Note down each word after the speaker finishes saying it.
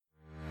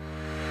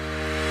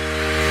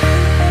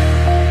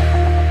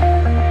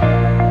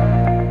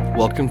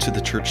Welcome to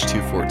the Church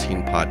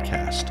 214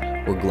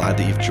 podcast. We're glad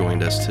that you've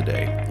joined us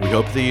today. We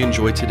hope that you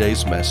enjoyed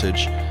today's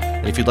message.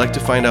 And if you'd like to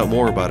find out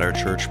more about our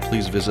church,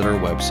 please visit our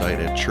website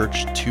at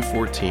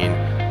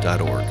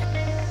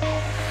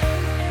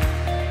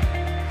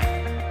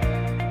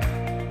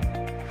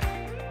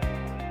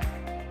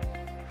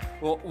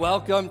church214.org. Well,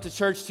 welcome to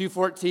Church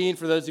 214.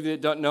 For those of you that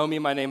don't know me,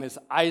 my name is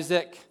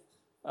Isaac.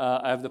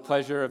 I have the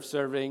pleasure of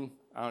serving.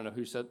 I don't know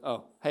who said,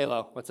 oh,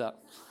 Halo, what's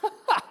up?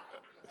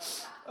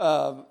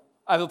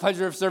 I have the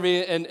pleasure of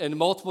serving in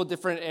multiple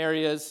different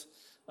areas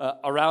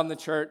around the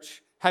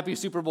church. Happy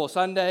Super Bowl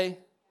Sunday.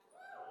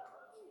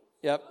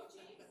 Yep.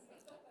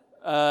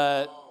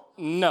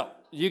 No,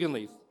 you can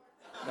leave.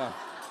 No.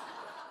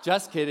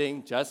 Just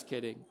kidding.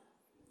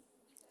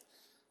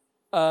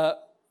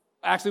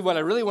 Actually, what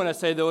I really want to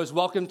say, though, is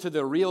welcome to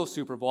the real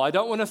Super Bowl. I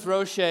don't want to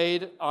throw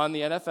shade on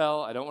the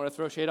NFL. I don't want to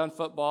throw shade on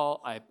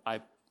football.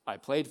 I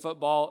played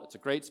football. It's a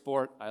great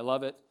sport. I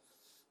love it.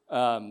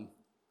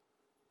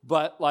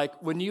 But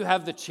like when you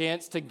have the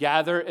chance to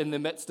gather in the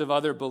midst of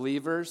other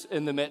believers,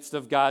 in the midst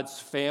of God's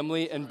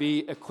family, and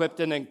be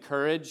equipped and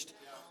encouraged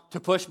to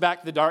push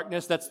back the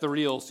darkness, that's the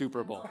real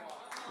Super Bowl,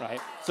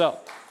 right? So,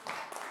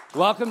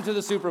 welcome to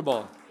the Super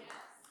Bowl.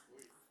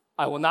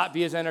 I will not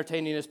be as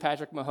entertaining as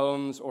Patrick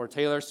Mahomes or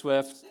Taylor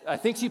Swift. I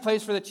think she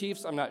plays for the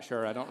Chiefs. I'm not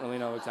sure. I don't really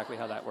know exactly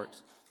how that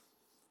works.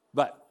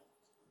 But,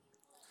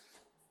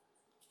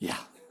 yeah.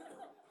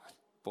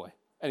 Boy.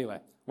 Anyway,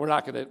 we're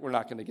not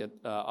gonna get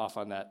off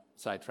on that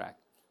sidetrack.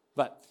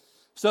 But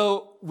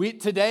so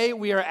today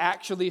we are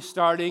actually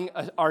starting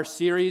our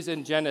series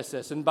in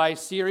Genesis, and by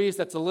series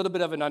that's a little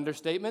bit of an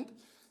understatement,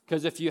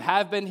 because if you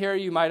have been here,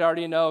 you might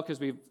already know, because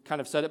we've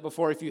kind of said it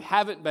before. If you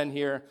haven't been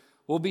here,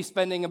 we'll be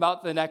spending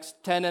about the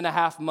next 10 and a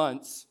half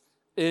months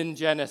in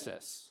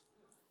Genesis.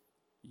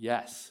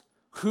 Yes.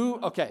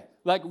 Okay,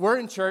 like we're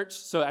in church,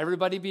 so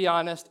everybody be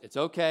honest, it's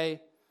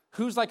okay.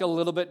 Who's like a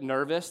little bit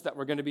nervous that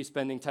we're going to be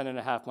spending 10 and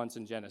a half months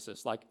in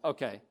Genesis? Like,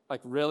 okay,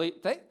 like really?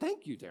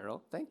 Thank you, Daryl.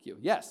 Thank you.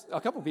 Yes,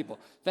 a couple people.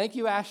 Thank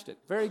you, Ashton.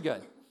 Very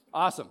good.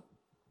 Awesome.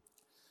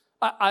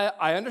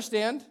 I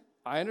understand.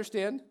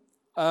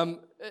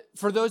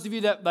 For those of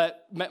you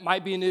that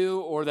might be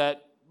new or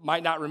that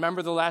might not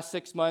remember the last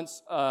 6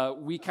 months,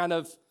 we kind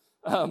of,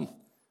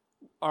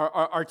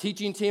 our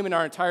teaching team and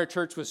our entire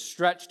church was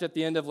stretched at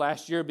the end of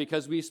last year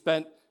because we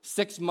spent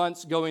 6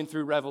 months going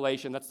through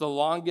Revelation. That's the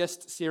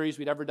longest series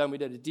we'd ever done. We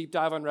did a deep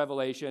dive on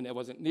Revelation. It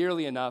wasn't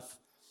nearly enough.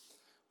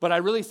 But I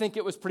really think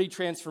it was pretty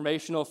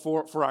transformational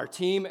for our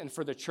team and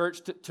for the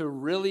church to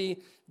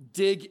really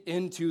dig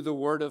into the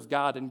Word of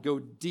God and go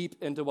deep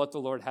into what the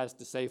Lord has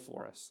to say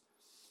for us.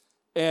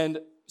 And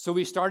so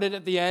we started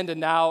at the end,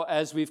 and now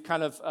as we've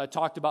kind of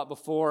talked about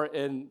before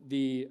in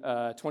the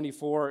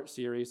 24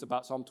 series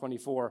about Psalm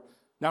 24,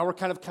 now we're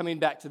kind of coming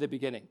back to the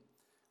beginning.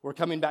 We're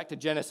coming back to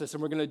Genesis,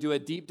 and we're going to do a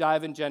deep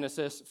dive in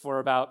Genesis for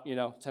about,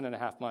 10 and a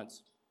half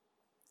months.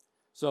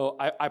 So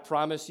I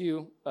promise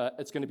you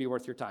it's going to be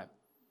worth your time.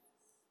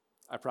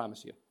 I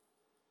promise you.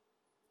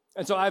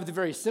 And so I have the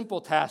very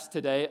simple task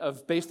today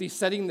of basically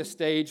setting the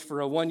stage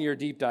for a 1-year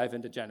deep dive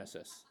into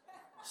Genesis.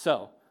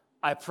 So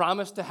I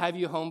promise to have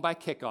you home by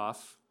kickoff,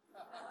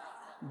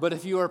 but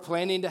if you are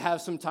planning to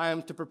have some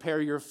time to prepare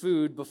your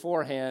food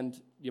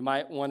beforehand, you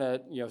might want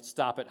to,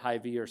 stop at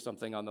Hy-Vee or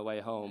something on the way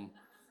home,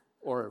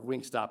 or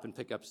Wingstop and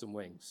pick up some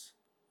wings.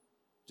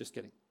 Just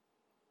kidding.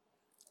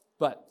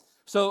 But,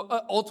 so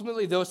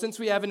ultimately though, since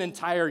we have an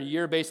entire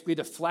year basically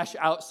to flesh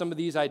out some of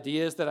these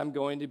ideas that I'm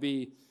going to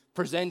be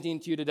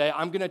presenting to you today,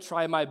 I'm going to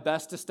try my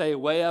best to stay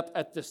way up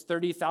at this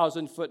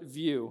 30,000-foot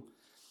view,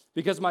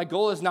 because my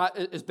goal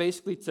is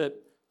basically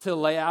to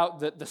lay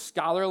out the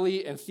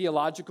scholarly and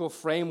theological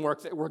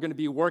framework that we're going to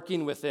be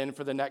working within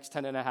for the next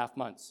 10 and a half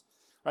months.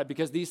 Right,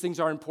 because these things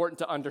are important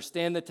to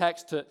understand the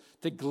text, to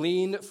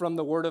glean from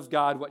the Word of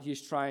God what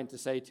He's trying to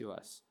say to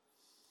us.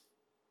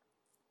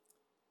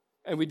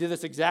 And we did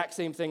this exact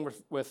same thing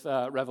with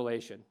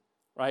Revelation,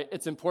 right?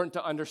 It's important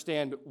to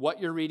understand what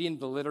you're reading,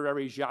 the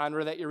literary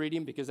genre that you're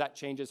reading, because that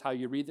changes how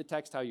you read the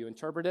text, how you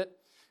interpret it.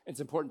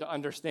 It's important to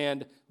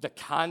understand the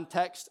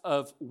context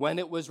of when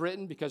it was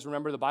written, because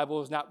remember, the Bible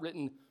was not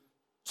written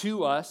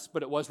to us,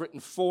 but it was written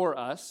for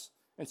us.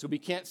 And so we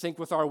can't think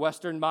with our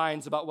Western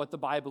minds about what the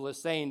Bible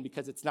is saying,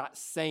 because it's not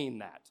saying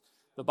that.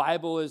 The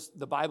Bible is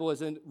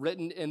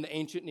written in the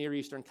ancient Near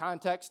Eastern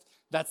context.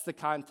 That's the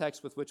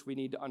context with which we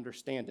need to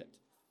understand it.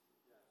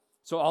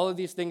 So all of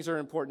these things are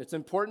important. It's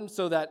important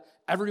so that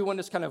everyone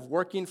is kind of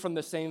working from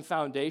the same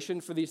foundation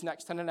for these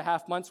next 10 and a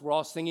half months. We're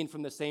all singing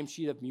from the same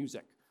sheet of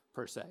music,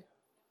 per se.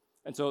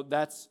 And so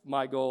that's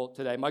my goal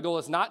today. My goal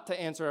is not to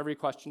answer every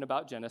question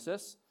about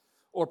Genesis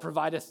or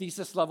provide a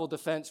thesis-level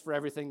defense for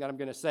everything that I'm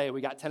going to say. We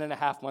got 10 and a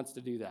half months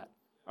to do that,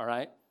 all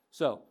right?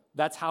 So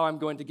that's how I'm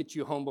going to get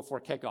you home before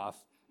kickoff,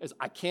 is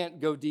I can't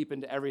go deep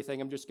into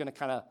everything. I'm just going to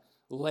kind of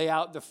lay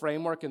out the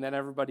framework, and then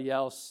everybody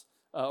else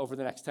over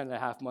the next 10 and a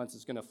half months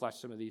is going to flesh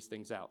some of these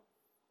things out.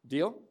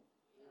 Deal?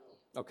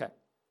 Okay.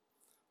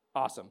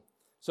 Awesome.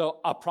 So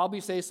I'll probably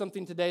say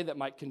something today that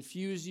might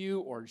confuse you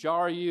or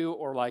jar you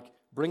or like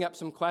bring up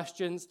some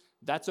questions.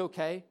 That's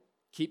okay.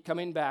 keep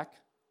coming back.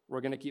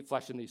 We're going to keep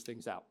fleshing these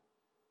things out.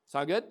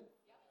 Sound good?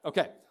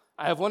 Okay.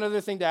 I have one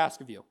other thing to ask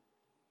of you.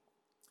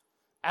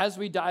 As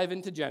we dive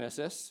into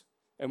Genesis,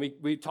 and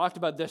we talked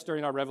about this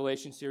during our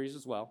Revelation series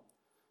as well,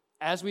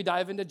 as we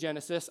dive into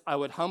Genesis, I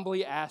would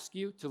humbly ask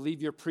you to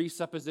leave your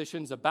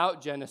presuppositions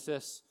about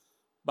Genesis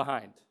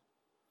behind.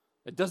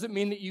 It doesn't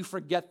mean that you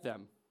forget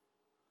them,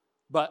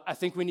 but I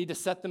think we need to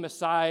set them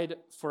aside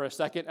for a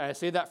second, and I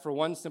say that for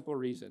one simple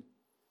reason.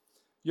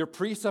 Your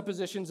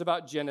presuppositions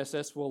about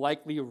Genesis will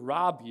likely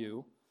rob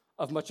you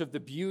of much of the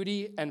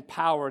beauty and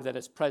power that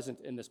is present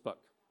in this book,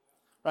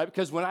 right?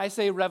 Because when I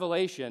say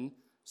Revelation,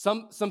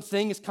 some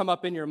things come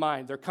up in your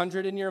mind. They're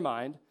conjured in your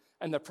mind,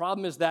 and the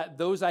problem is that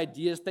those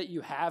ideas that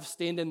you have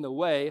stand in the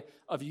way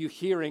of you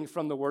hearing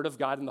from the Word of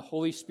God and the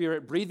Holy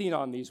Spirit breathing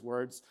on these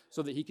words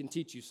so that He can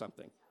teach you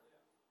something.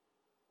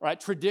 Right?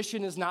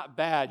 Tradition is not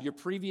bad. Your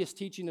previous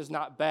teaching is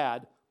not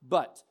bad,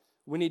 but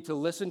we need to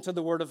listen to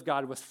the Word of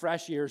God with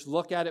fresh ears,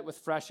 look at it with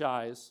fresh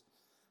eyes,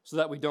 so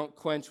that we don't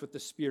quench what the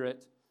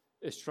Spirit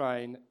is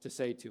trying to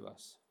say to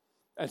us.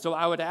 And so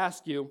I would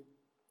ask you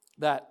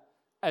that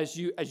as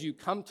you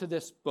come to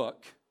this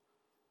book,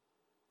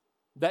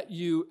 that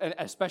you, and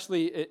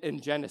especially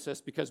in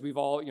Genesis, because we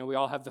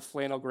all have the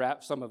flannel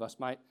graph, some of us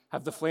might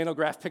have the flannel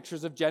graph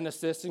pictures of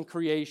Genesis and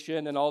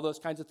creation and all those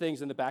kinds of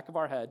things in the back of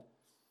our head.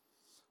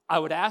 I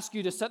would ask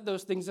you to set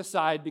those things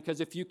aside, because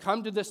if you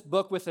come to this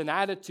book with an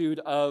attitude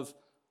of,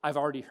 I've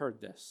already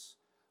heard this,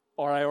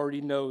 or I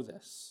already know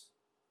this,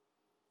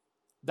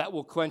 that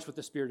will quench what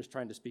the Spirit is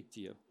trying to speak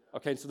to you.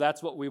 Okay, so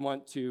that's what we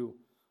want to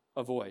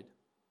avoid.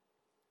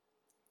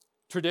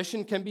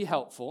 Tradition can be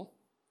helpful,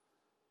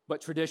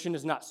 but tradition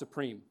is not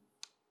supreme.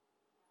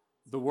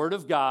 The Word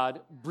of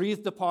God,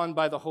 breathed upon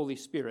by the Holy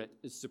Spirit,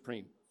 is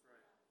supreme.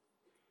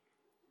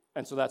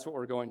 And so that's what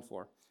we're going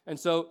for. And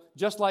so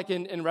just like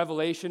in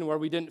Revelation, where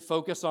we didn't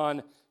focus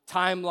on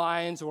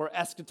timelines or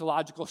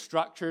eschatological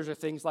structures or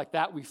things like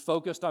that, we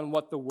focused on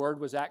what the Word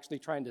was actually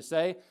trying to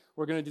say.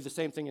 We're going to do the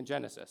same thing in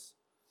Genesis,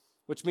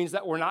 which means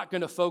that we're not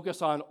going to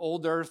focus on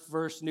old earth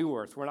versus new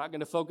earth. We're not going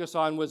to focus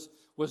on, was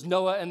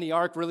Noah and the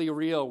ark really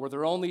real? Were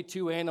there only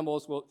two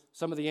animals? Well,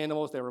 some of the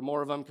animals, there were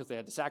more of them because they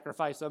had to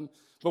sacrifice them.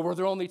 But were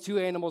there only two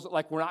animals?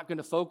 We're not going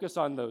to focus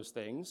on those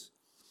things,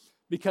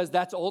 because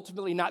that's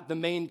ultimately not the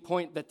main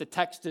point that the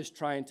text is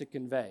trying to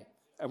convey.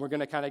 And we're going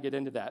to kind of get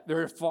into that.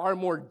 There are far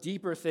more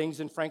deeper things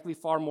and, frankly,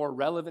 far more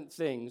relevant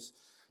things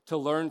to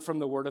learn from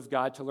the Word of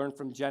God, to learn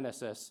from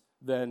Genesis,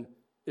 than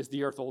is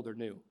the earth old or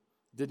new?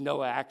 Did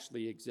Noah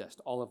actually exist?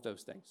 All of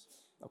those things.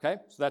 Okay?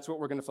 So that's what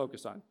we're going to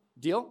focus on.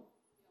 Deal?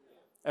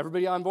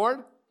 Everybody on board?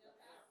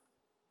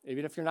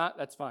 Even if you're not,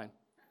 that's fine.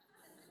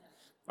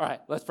 All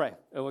right, let's pray,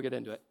 and we'll get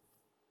into it.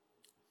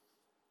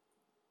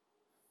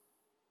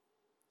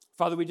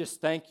 Father, we just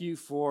thank you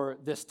for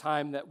this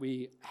time that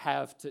we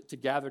have to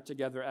gather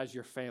together as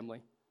your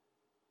family.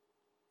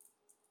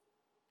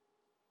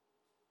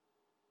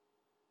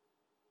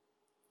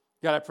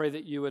 God, I pray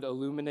that you would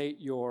illuminate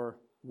your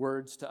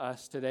words to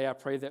us today. I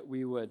pray that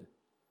we would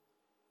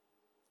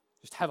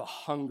just have a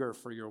hunger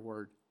for your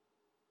word.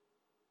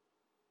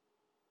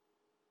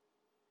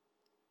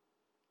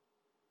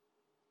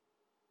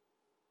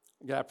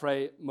 God, I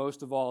pray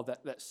most of all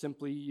that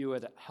simply you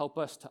would help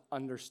us to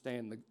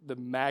understand the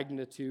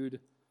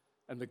magnitude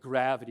and the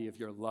gravity of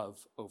your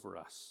love over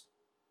us.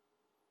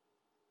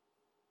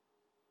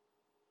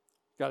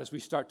 God, as we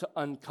start to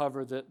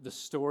uncover the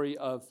story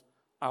of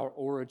our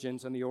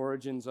origins and the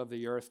origins of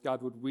the earth,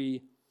 God, would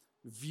we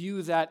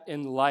view that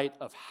in light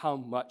of how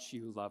much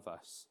you love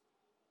us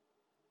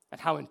and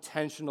how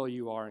intentional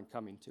you are in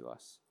coming to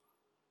us.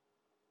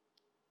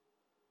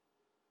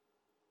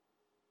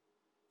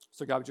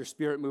 So God, would your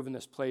Spirit move in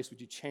this place?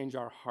 Would you change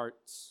our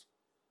hearts?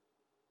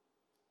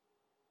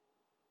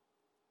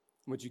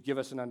 Would you give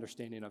us an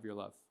understanding of your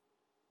love?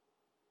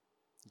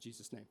 In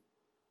Jesus' name,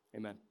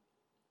 amen.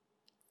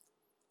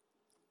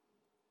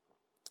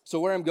 So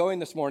where I'm going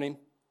this morning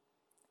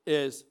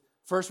is,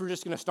 first we're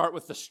just going to start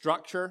with the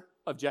structure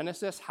of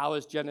Genesis. How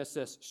is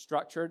Genesis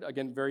structured?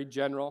 Again, very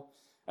general.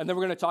 And then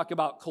we're going to talk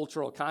about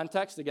cultural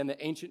context. Again,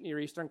 the ancient Near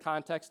Eastern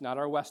context, not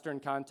our Western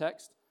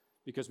context,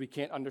 because we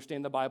can't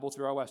understand the Bible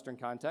through our Western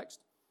context.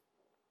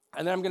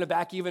 And then I'm going to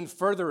back even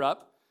further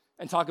up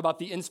and talk about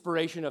the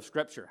inspiration of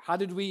Scripture. How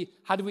did we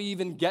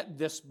even get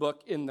this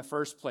book in the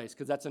first place?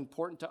 Because that's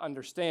important to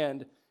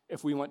understand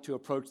if we want to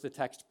approach the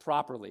text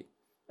properly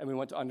and we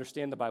want to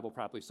understand the Bible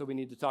properly. So we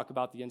need to talk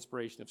about the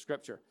inspiration of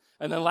Scripture.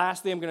 And then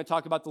lastly, I'm going to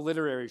talk about the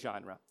literary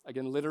genre.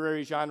 Again,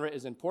 literary genre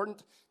is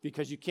important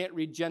because you can't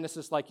read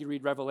Genesis like you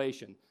read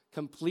Revelation.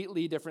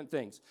 Completely different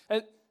things.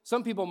 And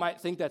some people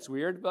might think that's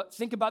weird, but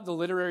think about the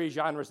literary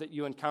genres that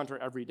you encounter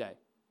every day.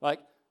 Like,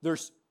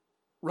 there's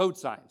road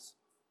signs.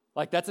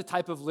 Like, that's a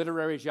type of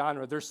literary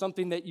genre. There's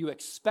something that you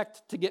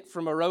expect to get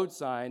from a road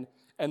sign,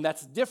 and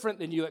that's different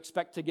than you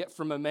expect to get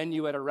from a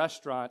menu at a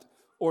restaurant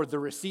or the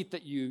receipt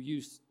that you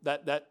use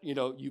that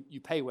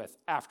you pay with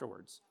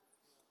afterwards.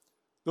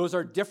 Those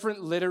are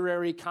different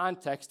literary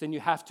contexts, and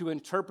you have to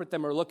interpret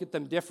them or look at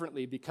them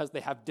differently because they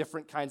have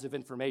different kinds of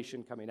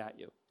information coming at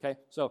you. Okay?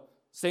 So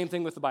Same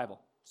thing with the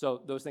Bible.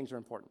 So those things are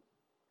important.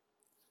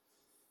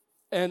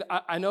 And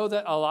I know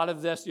that a lot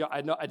of this,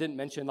 I know I didn't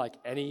mention like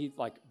any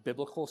like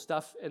biblical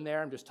stuff in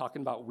there. I'm just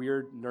talking about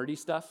weird, nerdy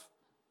stuff,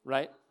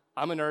 right?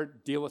 I'm a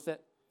nerd, deal with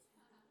it.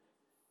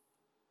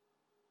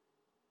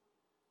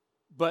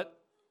 But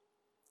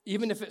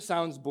even if it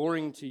sounds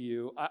boring to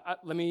you,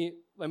 let me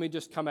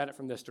just come at it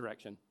from this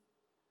direction.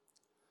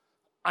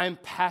 I'm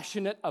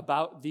passionate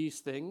about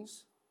these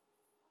things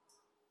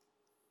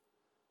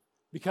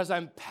because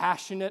I'm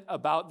passionate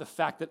about the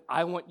fact that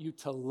I want you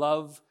to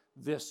love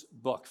this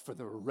book for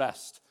the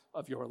rest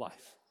of your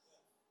life.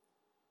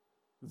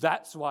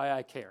 That's why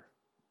I care.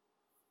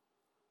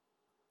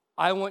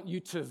 I want you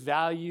to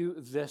value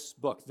this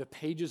book, the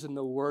pages and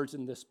the words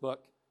in this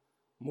book,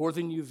 more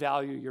than you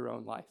value your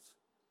own life.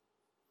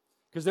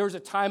 Because there was a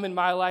time in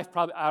my life,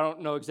 probably, I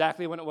don't know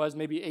exactly when it was,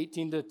 maybe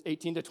 18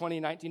 to 20,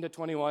 19 to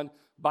 21.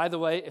 By the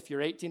way, if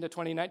you're 18 to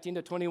 20, 19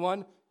 to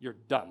 21, you're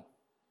done.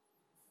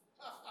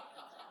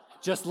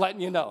 Just letting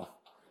you know.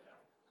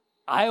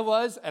 I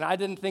was, and I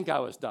didn't think I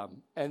was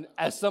dumb. And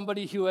as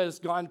somebody who has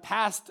gone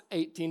past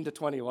 18 to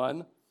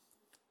 21,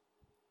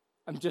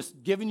 I'm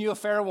just giving you a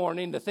fair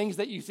warning. The things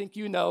that you think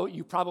you know,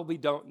 you probably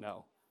don't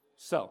know.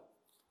 So,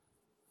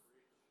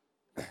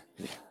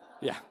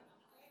 yeah.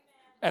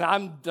 And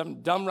I'm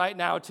dumb right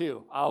now,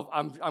 too.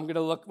 I'm going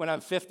to look, when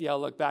I'm 50, I'll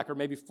look back, or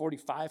maybe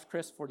 45,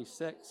 Chris,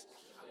 46.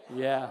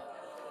 Yeah.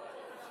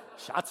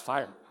 Shots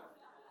fired.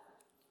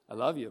 I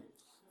love you.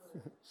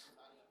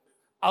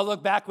 I'll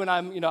look back when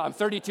I'm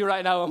 32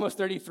 right now, almost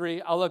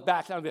 33. I'll look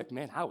back and I'll be like,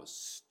 man, I was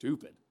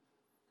stupid.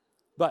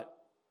 But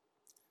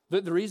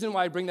the reason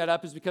why I bring that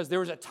up is because there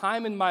was a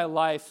time in my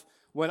life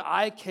when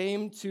I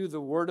came to the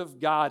Word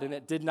of God and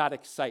it did not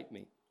excite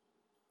me.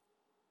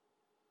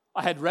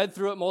 I had read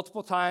through it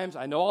multiple times.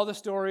 I know all the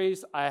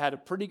stories. I had a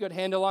pretty good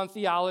handle on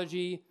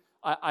theology.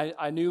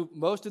 I knew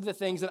most of the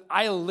things. And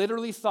I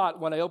literally thought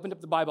when I opened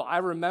up the Bible, I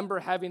remember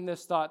having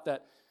this thought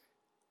that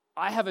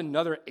I have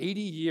another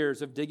 80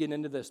 years of digging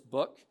into this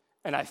book,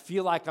 and I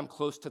feel like I'm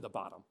close to the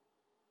bottom.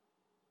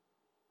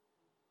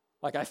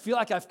 Like I feel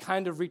like I've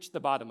kind of reached the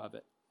bottom of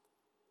it.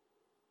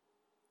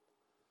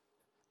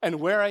 And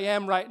where I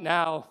am right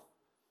now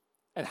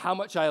and how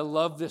much I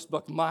love this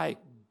book, my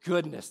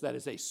goodness, that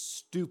is a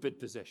stupid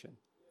position.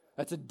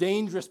 That's a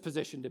dangerous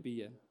position to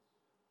be in.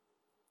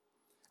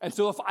 And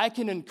so if I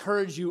can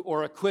encourage you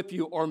or equip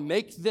you or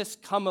make this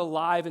come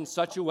alive in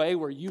such a way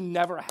where you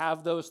never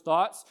have those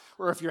thoughts,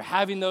 or if you're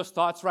having those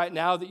thoughts right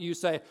now that you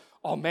say,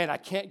 oh man, I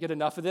can't get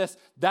enough of this,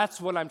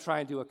 that's what I'm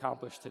trying to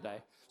accomplish today.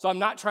 So I'm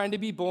not trying to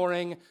be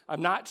boring.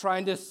 I'm not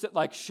trying to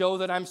show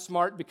that I'm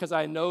smart because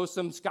I know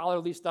some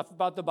scholarly stuff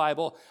about the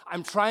Bible.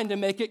 I'm trying to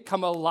make it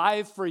come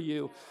alive for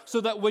you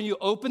so that when you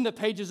open the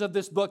pages of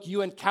this book,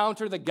 you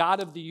encounter the God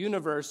of the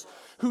universe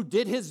who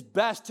did his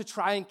best to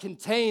try and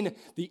contain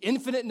the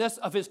infiniteness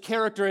of his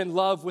character and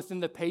love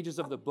within the pages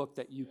of the book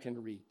that you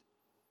can read.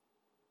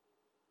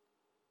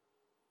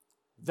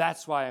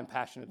 That's why I'm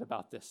passionate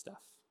about this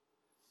stuff.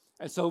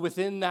 And so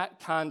within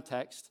that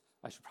context,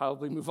 I should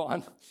probably move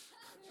on.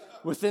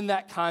 Within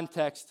that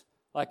context,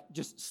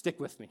 just stick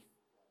with me,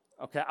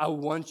 okay? I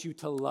want you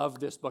to love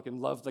this book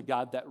and love the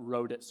God that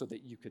wrote it so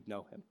that you could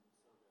know him.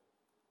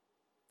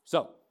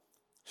 So,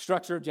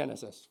 structure of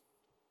Genesis.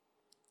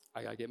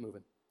 I got to get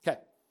moving. Okay.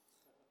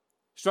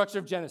 Structure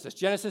of Genesis.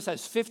 Genesis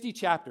has 50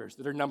 chapters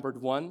that are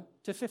numbered 1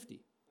 to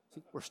 50.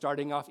 See, we're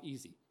starting off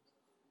easy.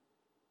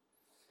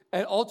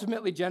 And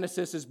ultimately,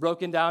 Genesis is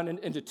broken down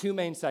into two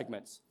main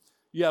segments.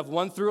 You have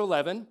 1 through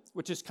 11,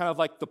 which is kind of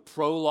like the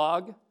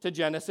prologue to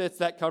Genesis.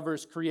 That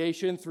covers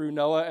creation through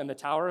Noah and the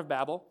Tower of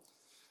Babel.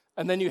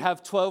 And then you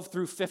have 12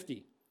 through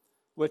 50,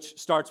 which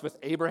starts with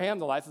Abraham,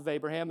 the life of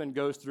Abraham, and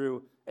goes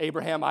through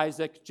Abraham,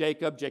 Isaac,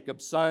 Jacob,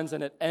 Jacob's sons,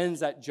 and it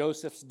ends at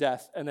Joseph's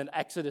death. And then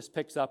Exodus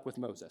picks up with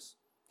Moses.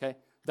 Okay?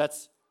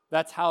 That's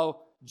how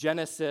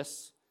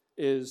Genesis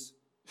is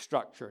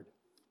structured.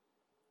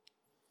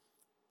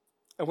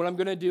 And what I'm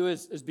going to do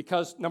is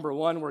because, number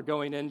one, we're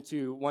going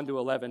into 1 to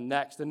 11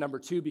 next, and number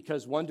two,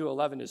 because 1 to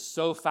 11 is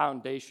so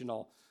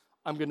foundational,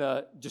 I'm going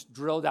to just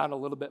drill down a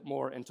little bit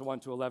more into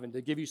 1 to 11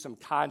 to give you some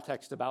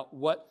context about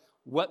what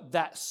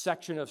that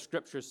section of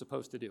Scripture is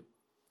supposed to do.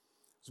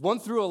 So 1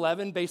 through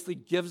 11 basically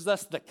gives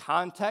us the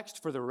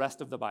context for the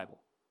rest of the Bible.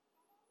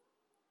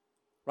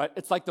 Right?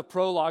 It's like the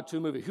prologue to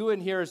a movie. Who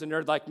in here is a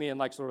nerd like me and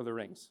likes Lord of the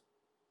Rings?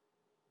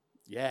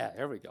 Yeah,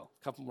 there we go.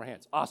 A couple more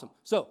hands. Awesome.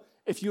 So,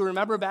 if you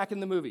remember back in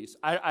the movies,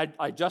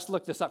 I just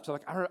looked this up. So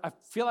I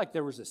feel like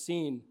there was a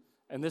scene,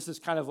 and this is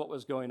kind of what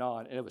was going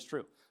on, and it was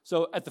true.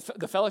 So at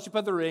the Fellowship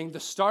of the Ring, the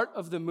start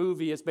of the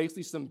movie is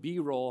basically some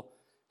B-roll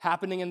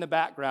happening in the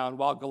background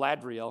while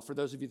Galadriel, for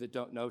those of you that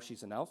don't know,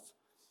 she's an elf.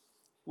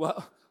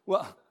 While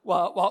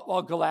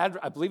Galadriel,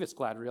 I believe it's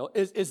Galadriel,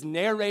 is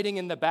narrating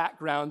in the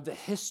background the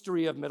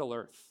history of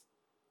Middle-earth.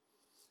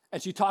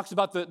 And she talks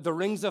about the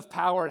rings of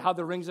power and how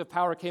the rings of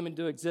power came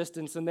into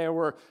existence. And there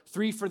were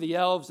 3 for the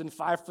elves and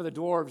 5 for the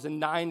dwarves and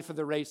 9 for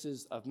the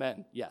races of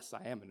men. Yes,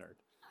 I am a nerd.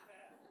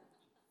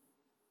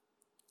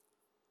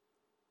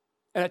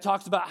 And it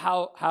talks about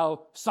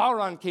how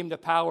Sauron came to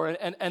power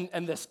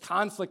and this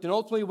conflict. And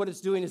ultimately what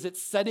it's doing is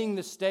it's setting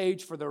the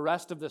stage for the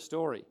rest of the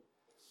story.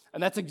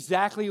 And that's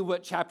exactly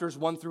what chapters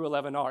 1 through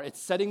 11 are. It's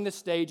setting the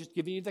stage, it's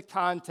giving you the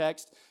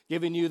context,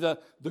 giving you the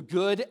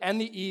good and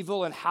the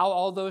evil and how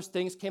all those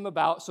things came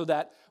about so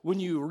that when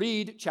you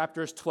read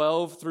chapters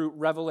 12 through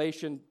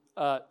Revelation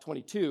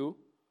 22,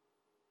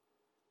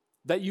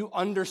 that you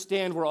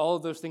understand where all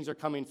of those things are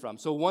coming from.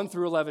 So 1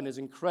 through 11 is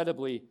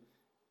incredibly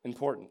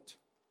important.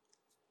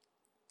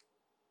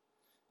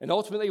 And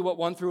ultimately what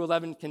 1 through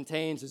 11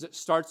 contains is it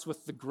starts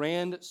with the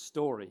grand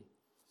story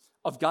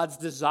of God's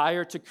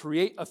desire to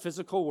create a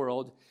physical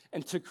world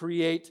and to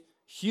create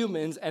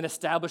humans and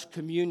establish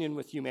communion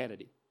with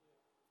humanity.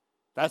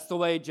 That's the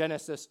way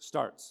Genesis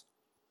starts.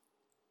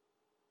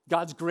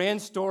 God's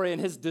grand story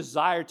and his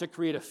desire to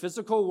create a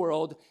physical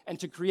world and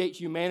to create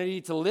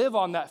humanity to live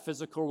on that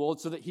physical world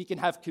so that he can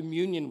have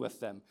communion with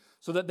them,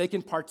 so that they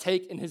can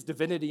partake in his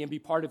divinity and be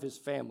part of his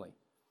family.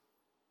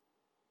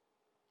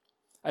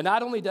 And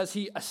not only does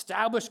he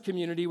establish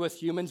community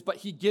with humans, but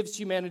he gives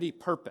humanity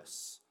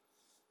purpose.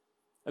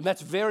 And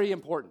that's very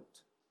important.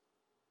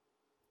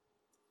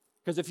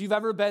 Because if you've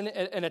ever been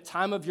in a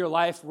time of your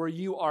life where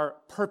you are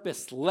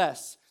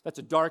purposeless, that's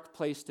a dark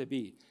place to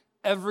be.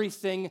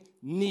 Everything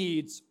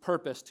needs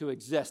purpose to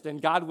exist.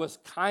 And God was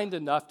kind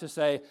enough to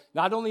say,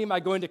 not only am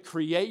I going to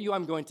create you,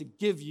 I'm going to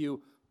give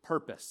you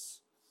purpose.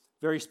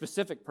 Very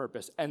specific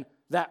purpose. And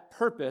that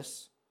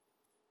purpose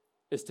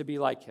is to be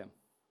like him,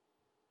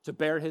 to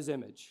bear his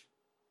image,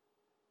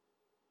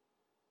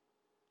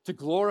 to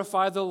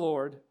glorify the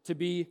Lord, to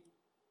be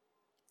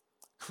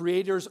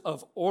creators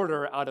of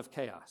order out of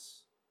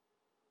chaos.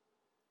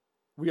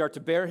 We are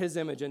to bear his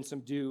image and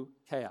subdue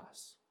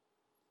chaos.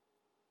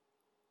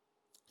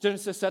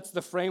 Genesis sets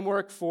the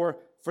framework for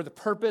the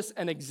purpose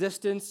and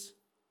existence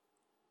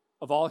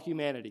of all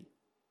humanity.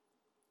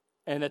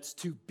 And it's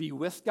to be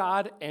with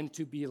God and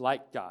to be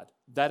like God.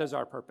 That is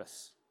our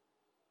purpose.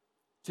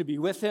 To be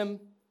with him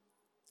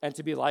and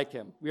to be like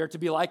him. We are to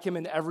be like him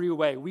in every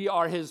way. We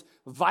are his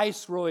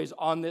viceroys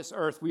on this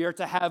earth. We are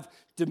to have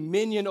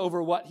dominion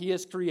over what he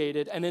has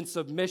created, and in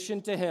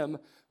submission to him,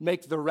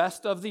 make the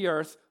rest of the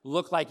earth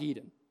look like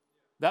Eden.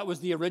 That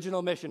was the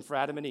original mission for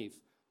Adam and Eve.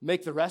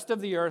 Make the rest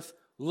of the earth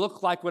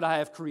look like what I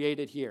have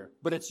created here.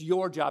 But it's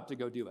your job to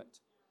go do it.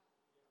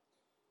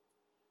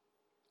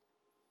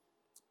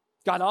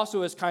 God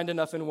also is kind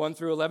enough in 1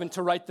 through 11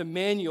 to write the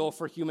manual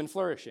for human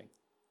flourishing.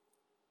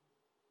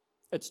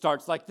 It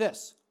starts like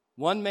this.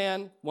 One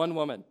man, one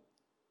woman.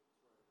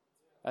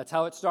 That's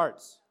how it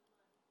starts.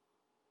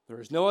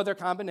 There is no other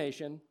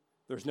combination.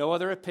 There's no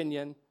other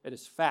opinion. It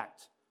is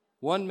fact.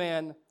 One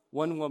man,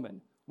 one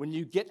woman. When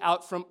you get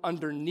out from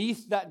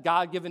underneath that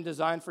God-given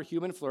design for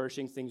human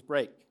flourishing, things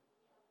break.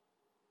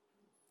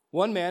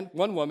 One man,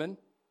 one woman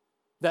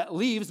that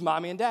leaves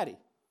mommy and daddy.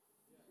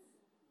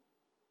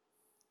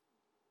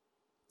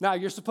 Now,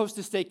 you're supposed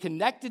to stay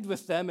connected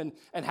with them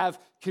and have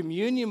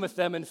communion with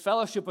them and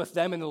fellowship with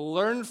them and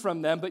learn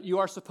from them, but you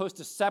are supposed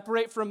to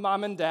separate from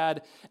mom and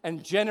dad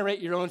and generate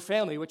your own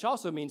family, which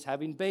also means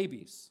having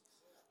babies.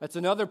 That's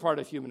another part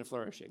of human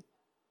flourishing.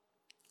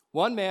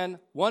 One man,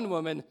 one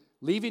woman,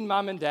 leaving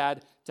mom and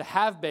dad to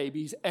have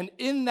babies, and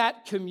in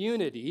that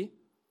community,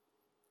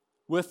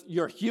 with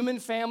your human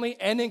family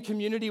and in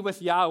community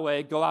with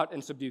Yahweh, go out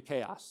and subdue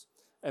chaos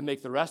and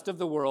make the rest of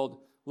the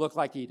world look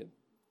like Eden.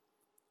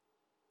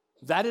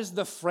 That is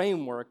the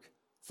framework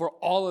for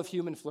all of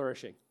human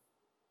flourishing.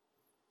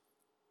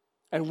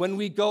 And when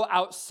we go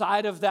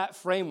outside of that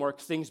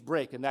framework, things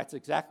break. And that's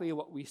exactly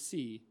what we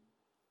see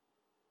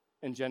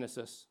in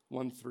Genesis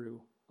 1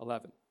 through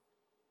 11.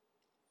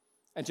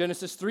 And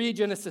Genesis 3,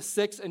 Genesis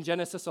 6, and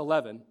Genesis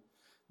 11,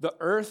 the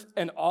earth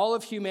and all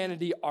of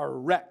humanity are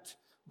wrecked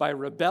by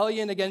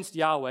rebellion against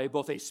Yahweh,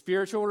 both a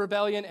spiritual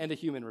rebellion and a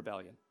human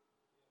rebellion.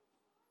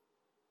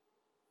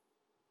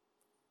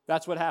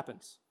 That's what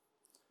happens.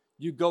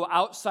 You go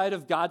outside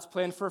of God's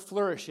plan for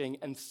flourishing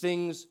and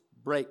things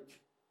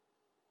break.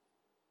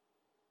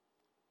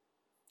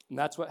 And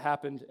that's what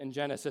happened in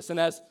Genesis. And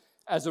as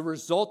a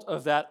result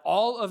of that,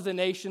 all of the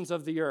nations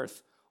of the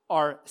earth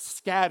are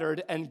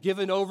scattered and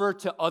given over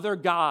to other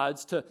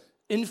gods, to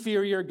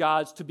inferior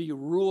gods, to be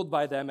ruled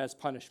by them as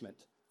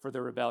punishment for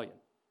their rebellion.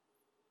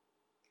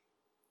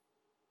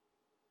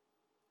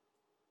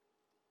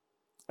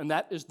 And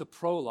that is the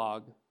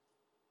prologue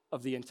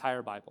of the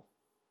entire Bible.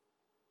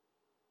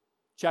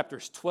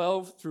 Chapters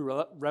 12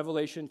 through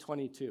Revelation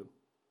 22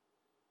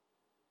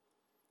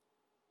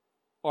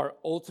 are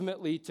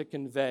ultimately to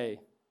convey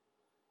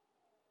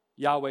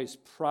Yahweh's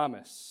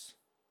promise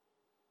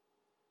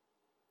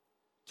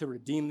to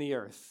redeem the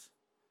earth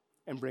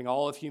and bring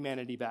all of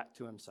humanity back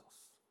to himself.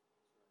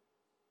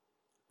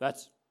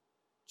 That's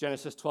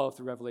Genesis 12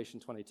 through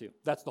Revelation 22.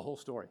 That's the whole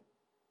story.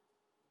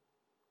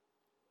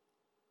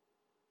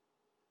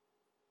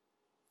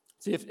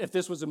 See, if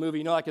this was a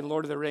movie, like in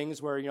Lord of the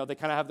Rings, where, they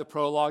kind of have the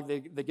prologue,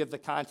 they give the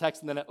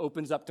context, and then it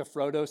opens up to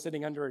Frodo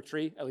sitting under a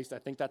tree. At least I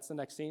think that's the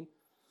next scene.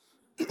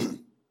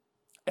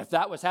 If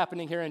that was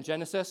happening here in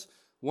Genesis,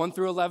 1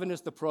 through 11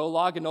 is the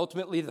prologue, and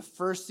ultimately the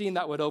first scene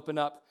that would open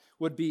up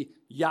would be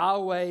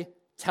Yahweh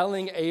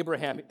telling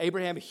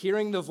Abraham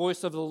hearing the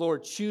voice of the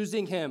Lord,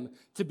 choosing him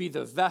to be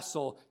the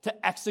vessel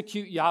to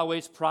execute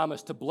Yahweh's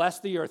promise to bless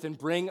the earth and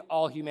bring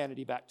all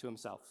humanity back to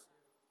himself.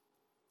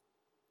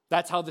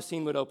 That's how the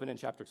scene would open in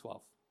chapter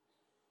 12.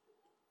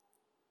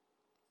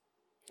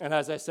 And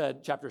as I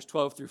said, chapters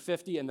 12 through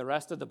 50 and the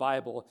rest of the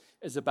Bible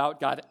is about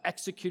God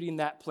executing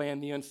that plan,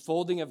 the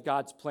unfolding of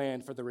God's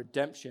plan for the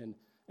redemption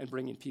and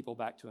bringing people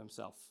back to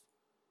himself,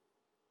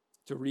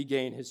 to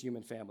regain his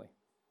human family,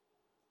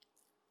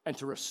 and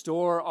to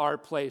restore our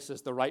place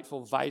as the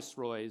rightful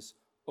viceroys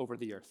over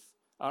the earth.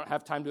 I don't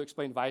have time to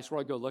explain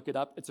viceroy. Go look it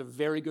up. It's a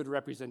very good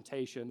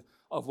representation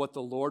of what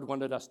the Lord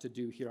wanted us to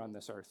do here on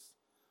this earth.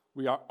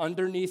 We are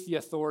underneath the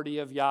authority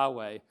of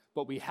Yahweh,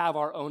 but we have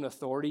our own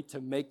authority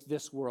to make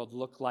this world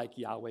look like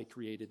Yahweh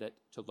created it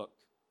to look.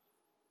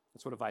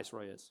 That's what a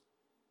viceroy is.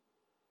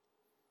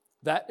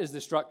 That is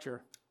the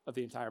structure of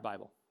the entire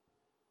Bible.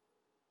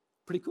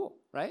 Pretty cool,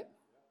 right?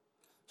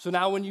 So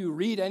now when you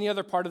read any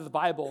other part of the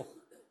Bible,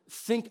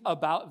 think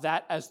about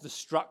that as the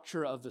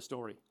structure of the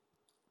story.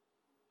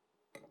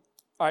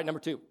 All right,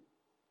 number 2.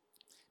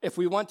 If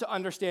we want to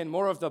understand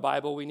more of the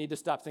Bible, we need to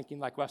stop thinking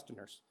like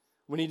Westerners.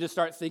 We need to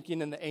start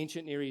thinking in the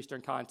ancient Near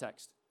Eastern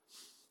context.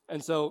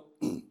 And so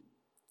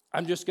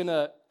I'm just going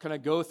to kind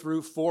of go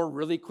through 4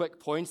 really quick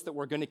points that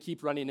we're going to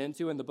keep running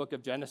into in the book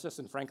of Genesis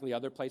and frankly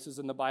other places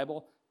in the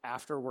Bible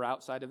after we're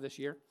outside of this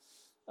year,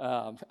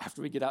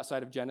 after we get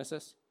outside of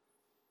Genesis.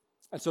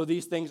 And so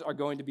these things are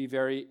going to be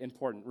very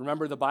important.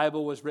 Remember, the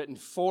Bible was written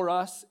for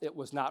us. It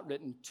was not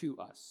written to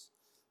us.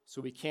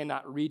 So we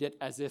cannot read it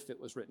as if it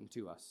was written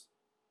to us.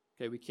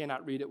 Okay, we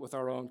cannot read it with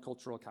our own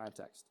cultural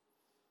context.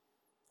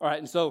 All right,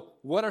 and so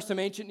what are some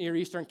ancient Near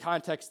Eastern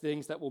context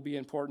things that will be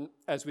important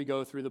as we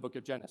go through the book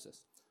of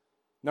Genesis?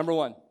 Number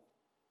 1,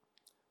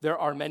 there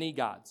are many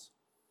gods.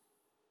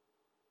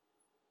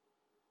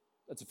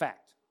 That's a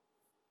fact.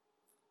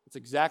 It's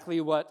exactly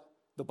what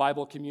the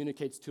Bible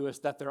communicates to us,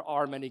 that there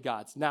are many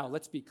gods. Now,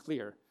 let's be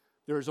clear.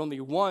 There is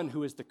only one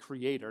who is the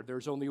creator.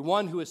 There's only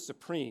one who is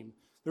supreme.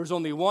 There's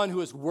only one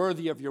who is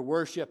worthy of your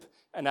worship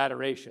and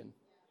adoration.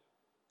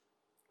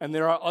 And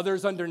there are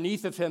others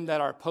underneath of him that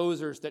are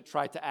posers that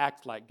try to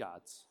act like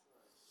gods.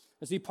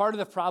 And see, part of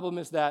the problem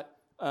is that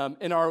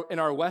in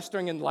our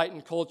Western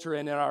enlightened culture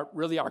and in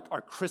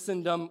our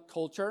Christendom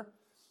culture,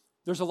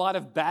 there's a lot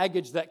of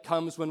baggage that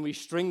comes when we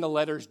string the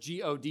letters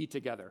G-O-D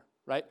together,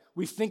 right?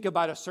 We think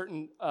about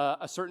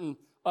a certain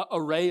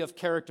array of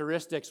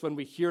characteristics when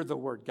we hear the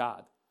word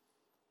God.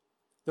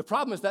 The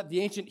problem is that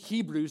the ancient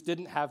Hebrews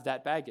didn't have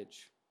that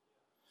baggage.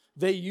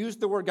 They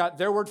used the word God.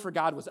 Their word for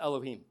God was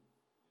Elohim.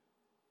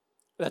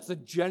 That's the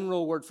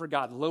general word for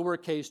God,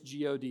 lowercase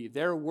G-O-D.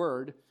 Their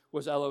word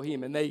was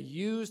Elohim, and they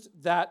used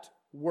that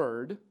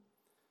word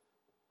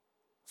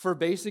for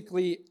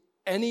basically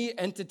any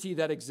entity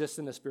that exists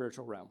in the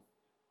spiritual realm.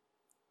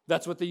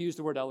 That's what they used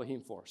the word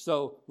Elohim for.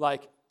 So,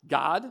 like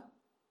God,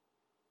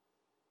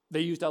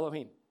 they used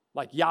Elohim.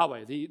 Like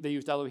Yahweh, they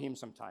used Elohim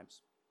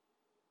sometimes.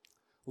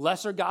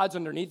 Lesser gods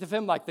underneath of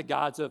him, like the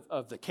gods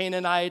of the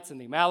Canaanites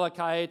and the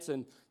Amalekites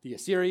and the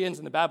Assyrians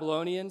and the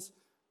Babylonians,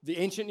 the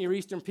ancient Near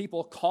Eastern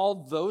people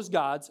called those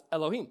gods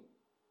Elohim.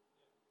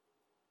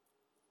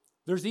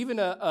 There's even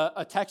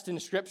a text in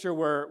Scripture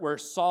where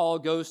Saul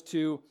goes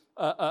to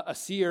a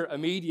seer, a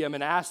medium,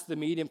 and asks the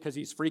medium, because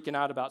he's freaking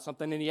out about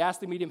something, and he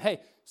asks the medium, hey,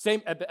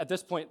 at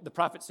this point, the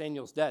prophet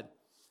Samuel's dead.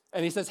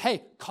 And he says,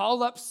 hey,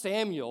 call up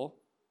Samuel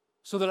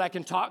so that I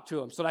can talk to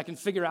him, so that I can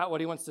figure out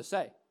what he wants to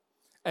say.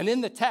 And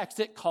in the text,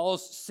 it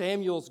calls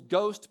Samuel's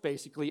ghost,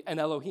 basically, an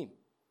Elohim.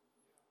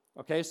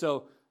 Okay,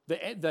 so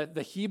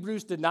the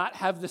Hebrews did not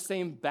have the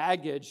same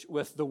baggage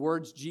with the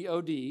words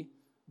G-O-D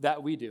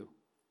that we do,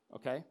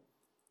 okay?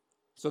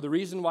 So the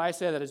reason why I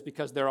say that is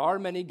because there are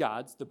many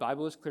gods. The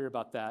Bible is clear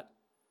about that.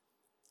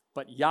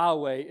 But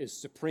Yahweh is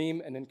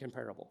supreme and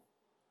incomparable,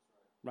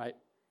 right?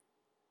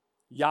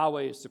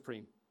 Yahweh is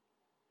supreme.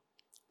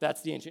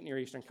 That's the ancient Near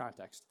Eastern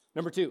context.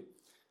 Number 2,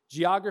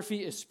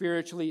 geography is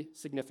spiritually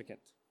significant.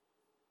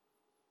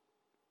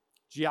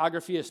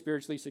 Geography is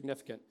spiritually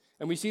significant.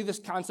 And we see this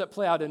concept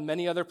play out in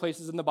many other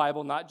places in the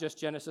Bible, not just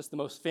Genesis, the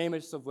most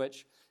famous of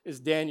which is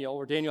Daniel,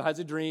 where Daniel has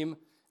a dream.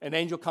 An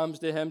angel comes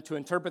to him to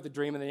interpret the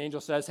dream, and the angel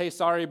says, hey,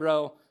 sorry,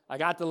 bro, I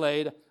got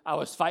delayed. I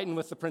was fighting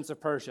with the prince of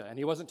Persia. And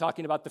he wasn't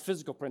talking about the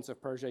physical prince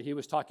of Persia. He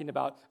was talking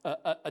about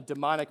a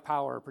demonic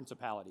power or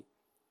principality.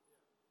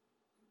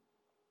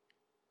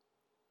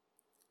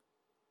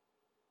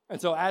 And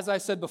so as I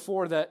said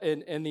before, that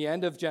in the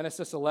end of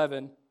Genesis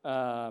 11,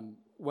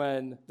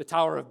 when the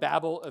Tower of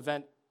Babel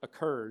event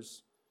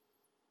occurs,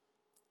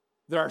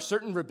 there are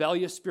certain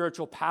rebellious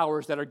spiritual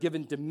powers that are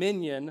given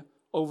dominion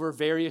over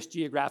various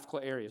geographical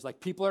areas. Like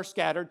people are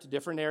scattered to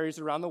different areas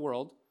around the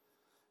world,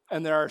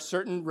 and there are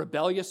certain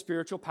rebellious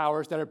spiritual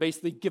powers that are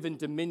basically given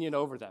dominion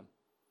over them.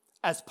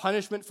 As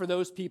punishment for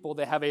those people,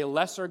 they have a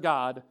lesser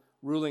god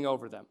ruling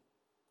over them.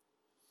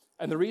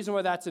 And the reason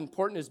why that's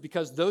important is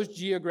because those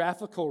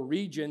geographical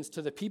regions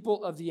to the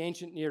people of the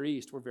ancient Near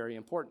East were very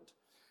important.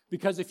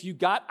 Because if you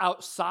got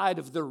outside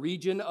of the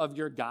region of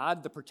your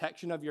God, the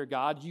protection of your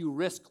God, you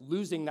risk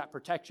losing that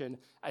protection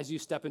as you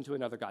step into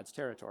another God's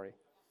territory.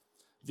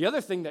 The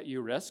other thing that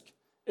you risk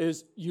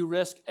is you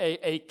risk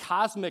a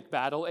cosmic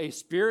battle, a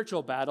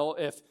spiritual battle,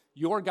 if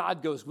your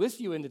God goes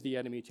with you into the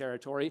enemy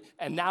territory,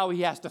 and now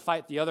he has to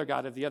fight the other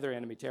God of the other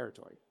enemy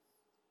territory,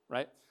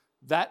 right?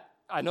 That,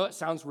 I know it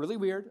sounds really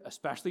weird,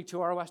 especially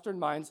to our Western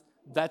minds.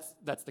 That's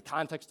the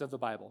context of the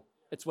Bible.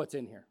 It's what's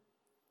in here.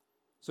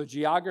 So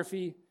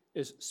geography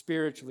is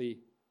spiritually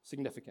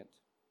significant.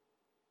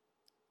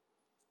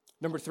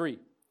 Number 3,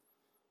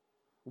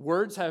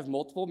 words have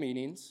multiple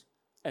meanings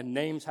and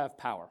names have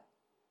power.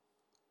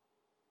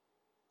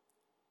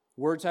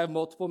 Words have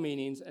multiple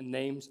meanings and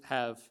names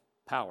have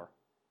power.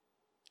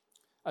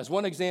 As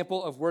one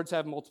example of words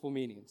have multiple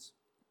meanings,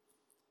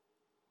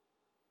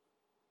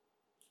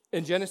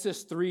 in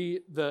Genesis 3,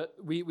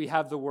 we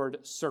have the word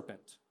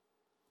serpent.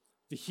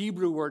 The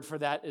Hebrew word for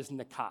that is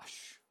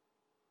nakash.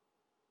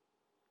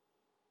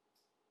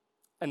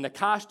 And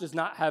nakash does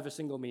not have a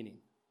single meaning.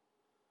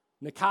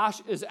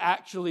 Nakash is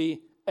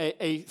actually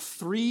a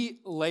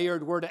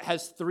 3-layered word. It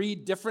has 3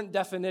 different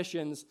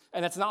definitions,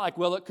 and it's not like,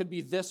 well, it could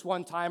be this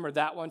one time or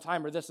that one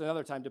time or this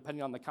another time,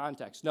 depending on the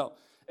context. No,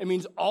 it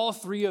means all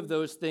 3 of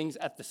those things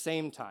at the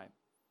same time.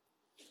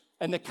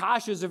 And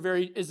nakash is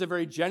a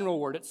very general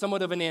word. It's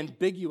somewhat of an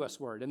ambiguous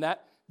word, and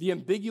that the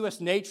ambiguous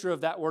nature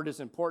of that word is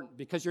important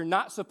because you're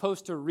not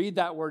supposed to read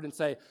that word and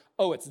say,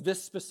 oh, it's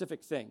this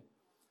specific thing.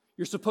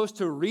 You're supposed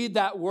to read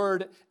that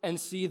word and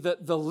see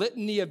the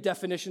litany of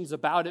definitions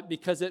about it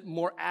because it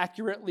more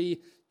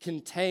accurately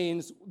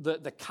contains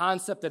the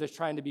concept that is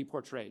trying to be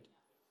portrayed.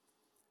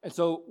 And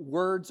so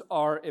words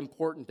are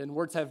important, and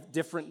words have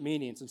different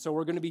meanings. And so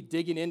we're going to be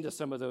digging into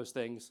some of those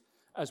things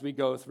as we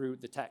go through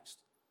the text.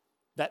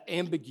 That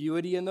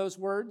ambiguity in those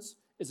words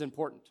is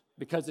important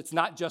because it's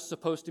not just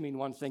supposed to mean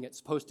one thing. It's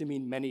supposed to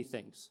mean many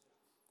things.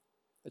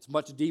 It's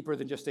much deeper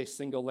than just a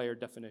single layered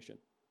definition.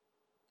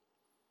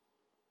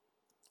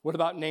 What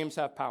about names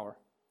have power?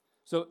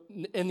 So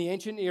in the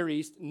ancient Near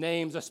East,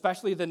 names,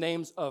 especially the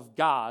names of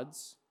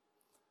gods,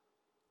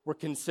 were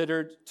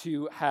considered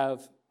to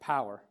have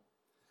power.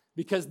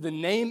 Because the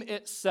name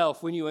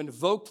itself, when you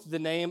invoked the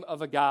name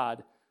of a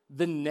god,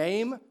 the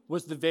name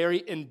was the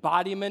very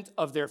embodiment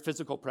of their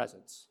physical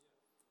presence.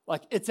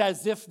 Like, it's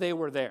as if they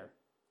were there.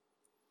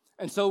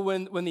 And so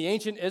when the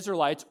ancient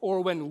Israelites,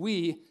 or when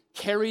we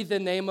carry the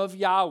name of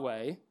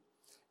Yahweh,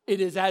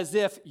 it is as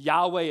if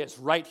Yahweh is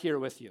right here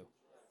with you,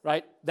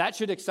 right? That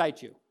should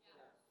excite you,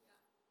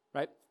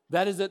 right?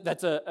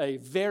 That's a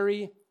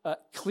very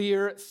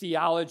clear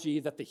theology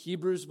that the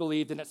Hebrews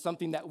believed, and it's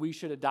something that we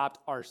should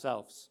adopt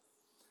ourselves,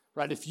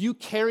 right? If you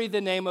carry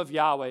the name of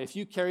Yahweh, if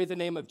you carry the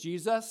name of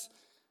Jesus,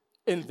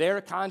 in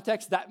their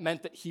context, that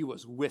meant that he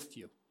was with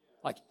you.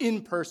 Like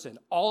in person,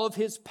 all of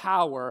his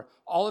power,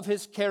 all of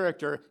his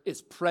character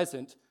is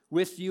present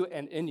with you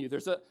and in you.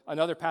 There's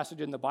another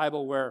passage in the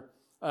Bible where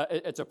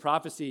it's a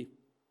prophecy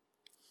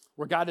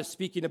where God is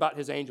speaking about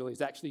his angel.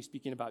 He's actually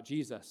speaking about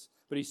Jesus,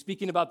 but he's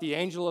speaking about the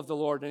angel of the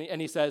Lord,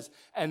 and he says,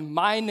 and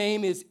my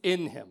name is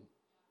in him.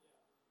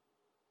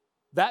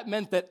 That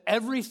meant that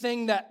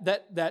everything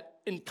that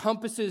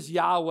encompasses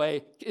Yahweh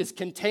is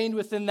contained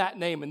within that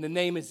name, and the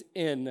name is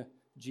in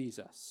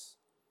Jesus.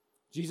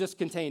 Jesus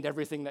contained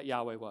everything that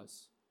Yahweh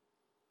was.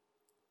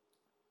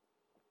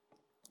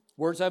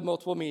 Words have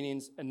multiple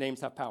meanings, and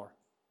names have power.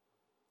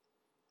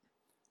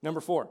 Number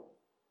 4,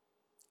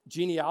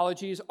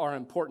 genealogies are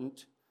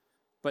important,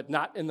 but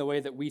not in the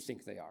way that we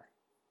think they are.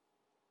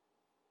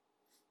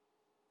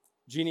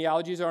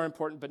 Genealogies are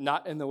important, but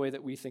not in the way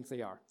that we think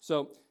they are.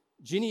 So,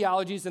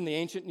 genealogies in the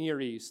ancient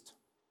Near East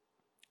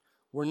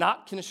were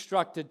not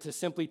constructed to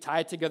simply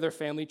tie together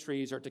family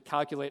trees or to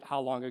calculate how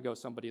long ago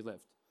somebody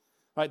lived.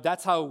 Right?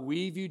 That's how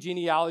we view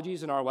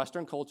genealogies in our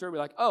Western culture. We're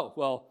like, oh,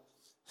 well,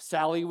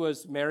 Sally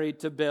was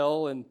married to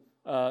Bill, and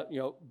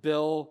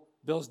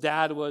Bill's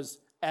dad was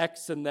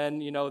X, and then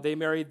they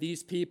married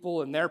these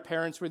people, and their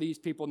parents were these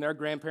people, and their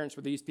grandparents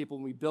were these people,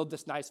 and we build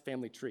this nice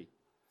family tree.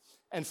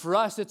 And for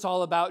us, it's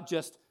all about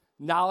just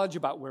knowledge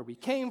about where we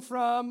came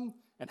from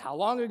and how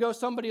long ago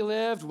somebody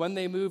lived, when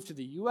they moved to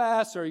the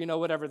U.S., or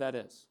whatever that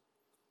is.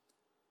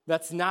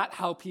 That's not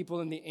how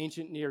people in the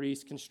ancient Near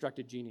East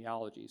constructed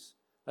genealogies.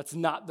 That's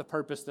not the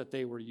purpose that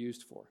they were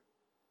used for.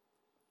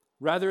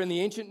 Rather, in the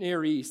ancient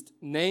Near East,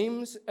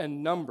 names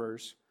and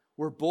numbers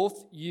were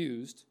both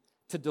used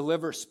to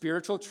deliver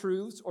spiritual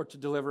truths or to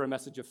deliver a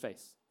message of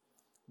faith.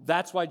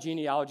 That's why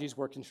genealogies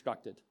were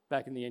constructed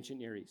back in the ancient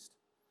Near East.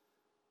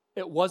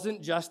 It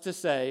wasn't just to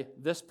say,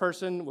 this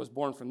person was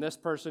born from this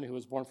person, who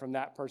was born from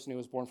that person, who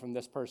was born from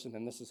this person,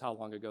 and this is how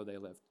long ago they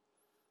lived.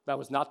 That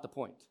was not the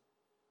point.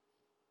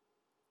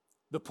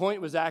 The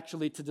point was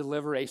actually to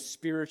deliver a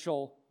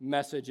spiritual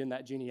message in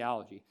that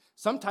genealogy.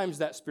 Sometimes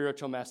that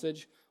spiritual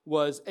message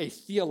was a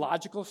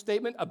theological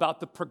statement about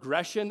the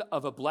progression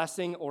of a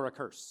blessing or a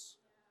curse.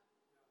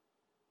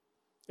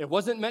 It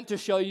wasn't meant to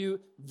show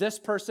you this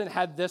person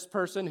had this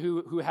person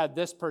who had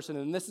this person,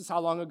 and this is how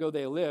long ago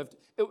they lived.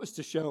 It was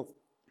to show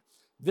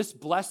this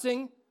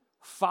blessing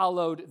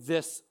followed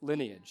this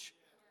lineage.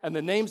 And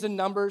the names and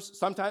numbers,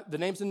 sometimes the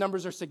names and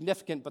numbers are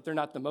significant, but they're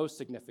not the most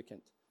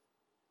significant.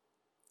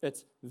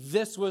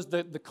 This was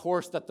the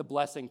course that the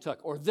blessing took,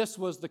 or this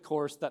was the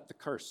course that the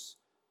curse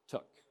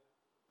took.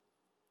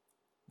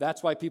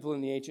 That's why people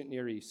in the ancient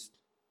Near East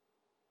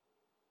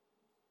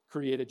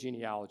created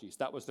genealogies.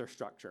 That was their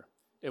structure.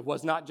 It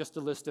was not just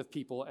a list of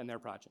people and their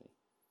progeny.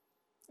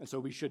 And so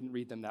we shouldn't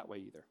read them that way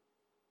either.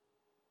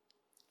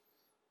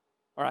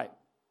 All right.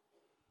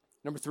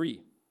 Number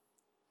 3.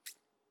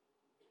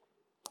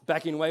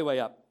 Backing way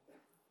up.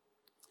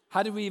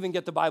 How did we even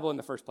get the Bible in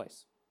the first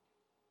place?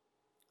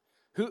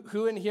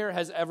 Who in here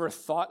has ever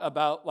thought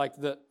about like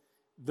the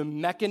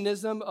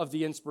mechanism of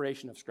the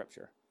inspiration of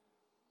Scripture?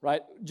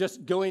 Right?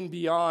 Just going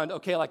beyond,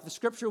 okay, like the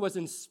Scripture was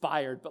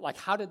inspired, but like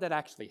how did that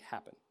actually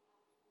happen?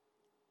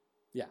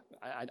 Yeah,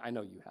 I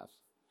know you have.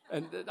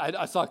 And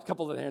I saw a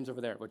couple of the hands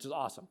over there, which is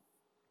awesome.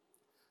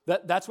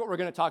 That's what we're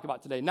going to talk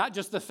about today. Not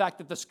just the fact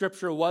that the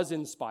Scripture was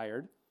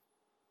inspired,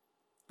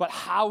 but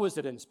how was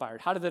it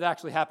inspired? How did it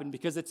actually happen?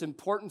 Because it's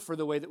important for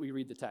the way that we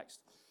read the text.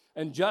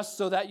 And just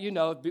so that you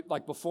know,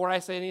 like before I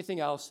say anything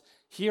else,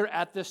 here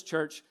at this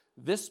church,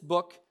 this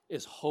book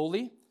is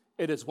holy.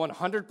 It is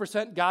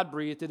 100%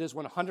 God-breathed. It is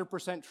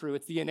 100% true.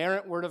 It's the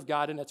inerrant word of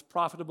God, and it's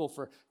profitable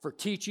for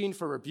teaching,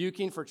 for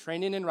rebuking, for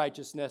training in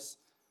righteousness,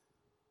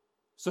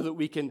 so that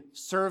we can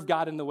serve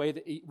God in the way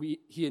that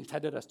He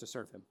intended us to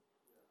serve Him.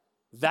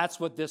 That's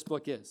what this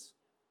book is.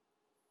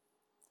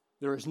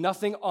 There is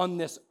nothing on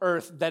this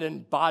earth that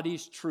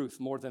embodies truth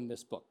more than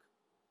this book.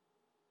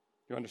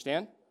 You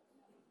understand?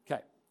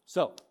 Okay,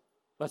 so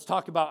let's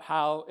talk about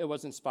how it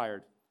was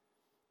inspired.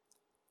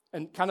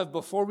 And kind of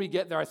before we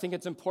get there, I think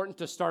it's important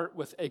to start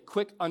with a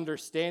quick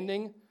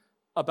understanding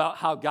about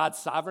how God's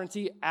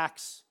sovereignty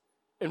acts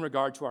in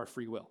regard to our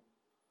free will.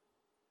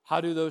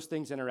 How do those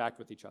things interact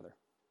with each other?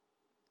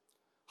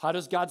 How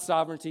does God's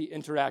sovereignty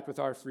interact with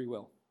our free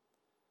will?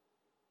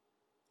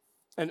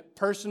 And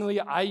personally,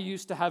 I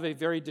used to have a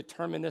very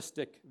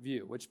deterministic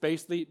view, which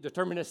basically,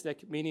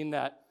 deterministic meaning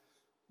that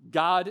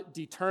God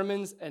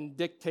determines and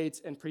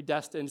dictates and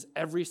predestines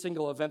every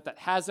single event that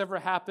has ever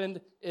happened,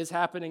 is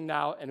happening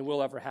now, and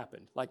will ever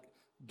happen. Like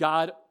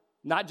God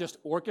not just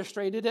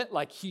orchestrated it,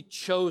 like He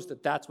chose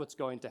that that's what's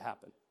going to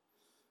happen.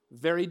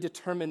 Very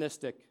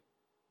deterministic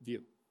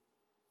view.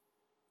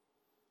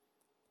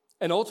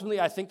 And ultimately,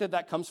 I think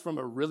that comes from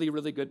a really,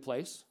 really good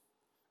place.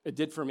 It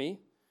did for me,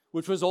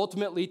 which was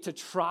ultimately to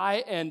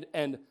try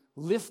and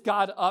lift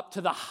God up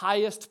to the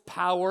highest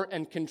power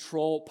and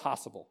control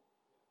possible.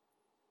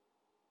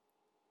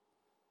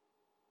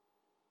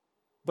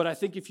 But I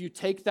think if you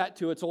take that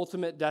to its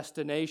ultimate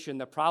destination,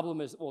 the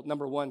problem is, well,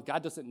 number one,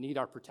 God doesn't need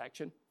our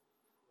protection.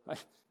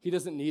 Right? He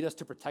doesn't need us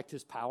to protect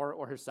His power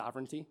or His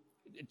sovereignty.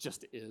 It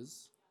just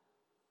is.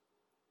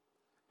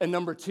 And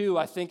number two,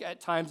 I think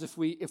at times if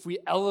we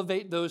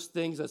elevate those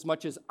things as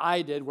much as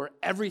I did, where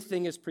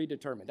everything is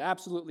predetermined,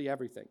 absolutely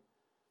everything,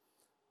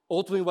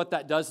 ultimately what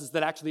that does is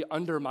that actually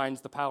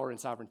undermines the power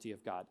and sovereignty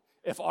of God.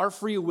 If our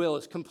free will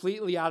is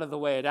completely out of the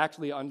way, it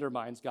actually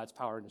undermines God's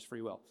power and His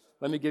free will.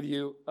 Let me give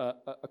you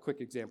a quick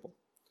example.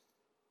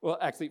 Well,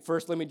 actually,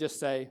 first let me just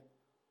say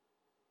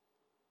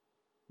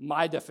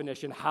my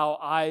definition, how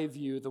I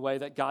view the way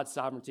that God's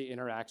sovereignty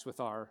interacts with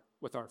our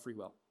free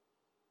will.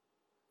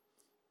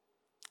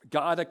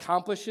 God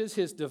accomplishes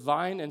His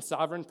divine and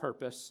sovereign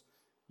purpose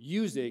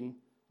using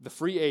the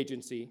free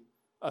agency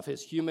of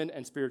His human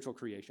and spiritual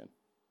creation.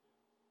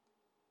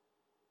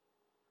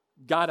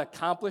 God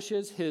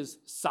accomplishes His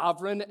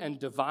sovereign and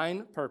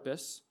divine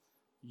purpose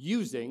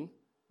using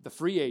the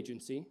free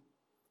agency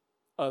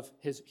of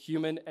His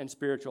human and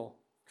spiritual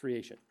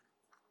creation.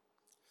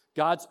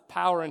 God's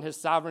power and His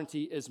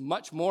sovereignty is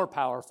much more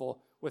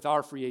powerful with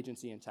our free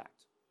agency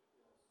intact.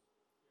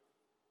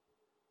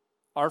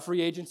 Our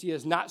free agency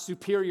is not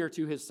superior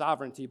to His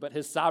sovereignty, but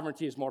His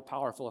sovereignty is more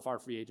powerful if our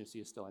free agency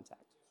is still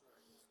intact.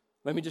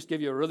 Let me just give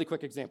you a really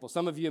quick example.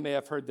 Some of you may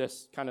have heard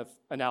this kind of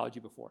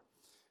analogy before.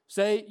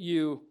 Say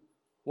you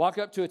walk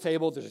up to a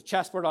table, there's a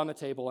chessboard on the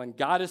table, and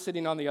God is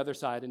sitting on the other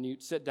side, and you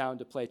sit down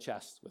to play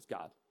chess with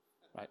God,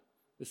 right?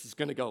 This is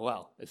going to go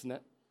well, isn't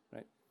it?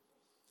 Right?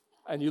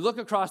 And you look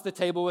across the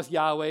table with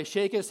Yahweh,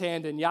 shake His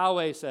hand, and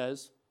Yahweh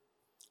says,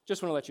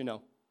 just want to let you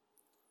know,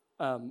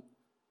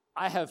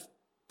 I have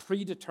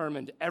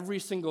predetermined every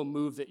single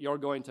move that you're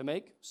going to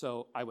make,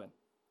 so I win.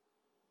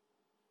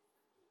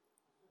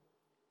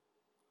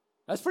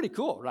 That's pretty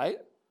cool, right?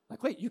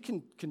 Like, wait, you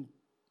can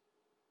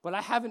but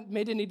I haven't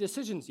made any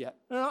decisions yet.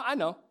 No, I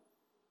know.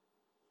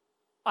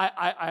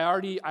 I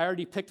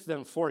already picked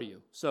them for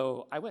you,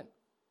 so I win.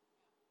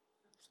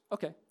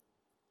 Okay.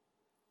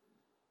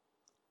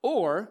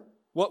 Or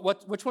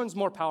which one's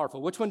more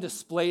powerful? Which one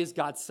displays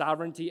God's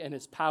sovereignty and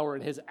His power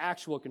and His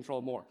actual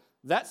control more?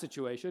 That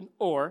situation,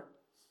 or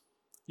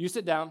you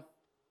sit down,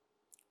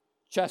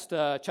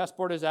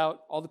 chessboard is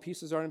out, all the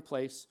pieces are in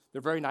place.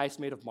 They're very nice,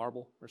 made of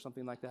marble or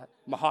something like that,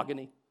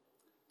 mahogany,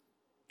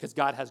 because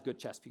God has good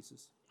chess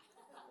pieces.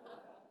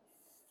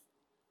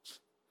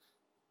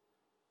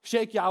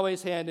 Shake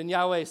Yahweh's hand, and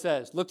Yahweh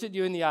looks at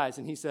you in the eyes,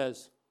 and He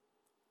says,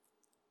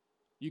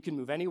 You can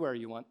move anywhere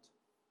you want,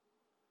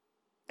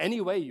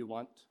 any way you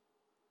want,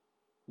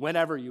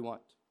 whenever you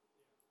want.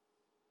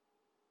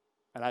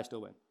 And I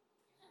still win.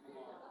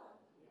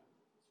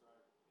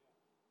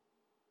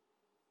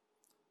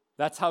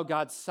 That's how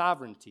God's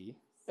sovereignty,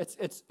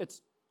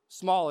 it's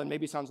small and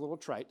maybe sounds a little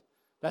trite.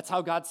 That's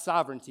how God's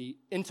sovereignty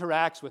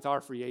interacts with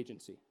our free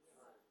agency.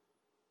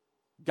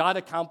 God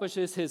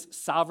accomplishes his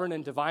sovereign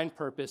and divine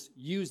purpose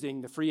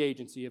using the free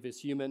agency of his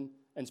human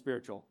and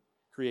spiritual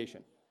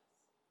creation.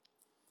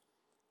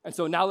 And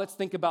so now let's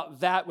think about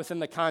that within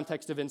the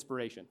context of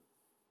inspiration.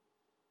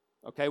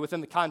 Okay,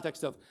 within the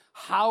context of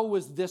how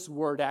was this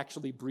word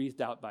actually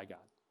breathed out by God?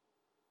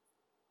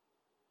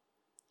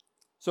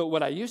 So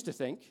what I used to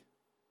think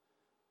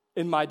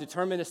in my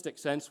deterministic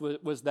sense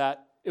was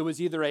that it was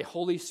either a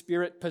Holy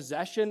Spirit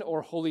possession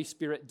or Holy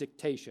Spirit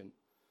dictation,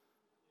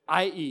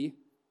 i.e.,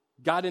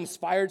 God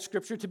inspired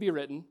Scripture to be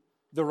written.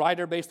 The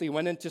writer basically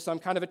went into some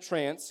kind of a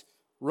trance,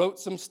 wrote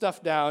some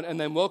stuff down, and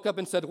then woke up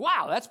and said,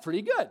 wow, that's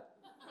pretty good.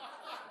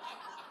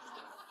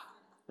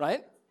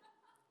 Right?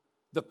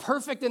 The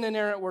perfect and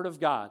inerrant Word of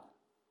God.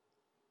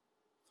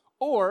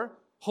 Or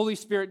Holy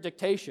Spirit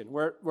dictation,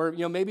 where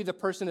maybe the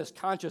person is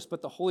conscious,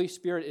 but the Holy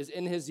Spirit is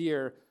in his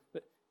ear.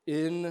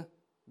 In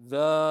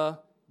the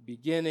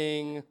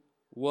beginning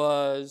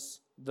was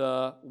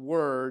the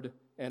Word,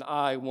 and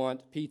I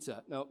want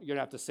pizza. No, you're going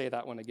to have to say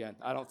that one again.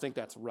 I don't think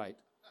that's right.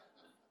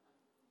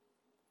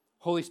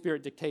 Holy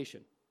Spirit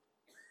dictation.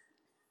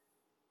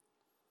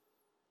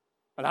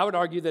 And I would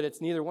argue that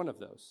it's neither one of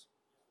those.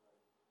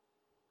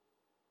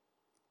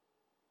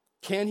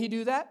 Can he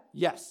do that?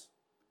 Yes,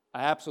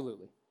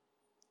 absolutely.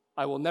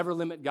 I will never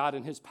limit God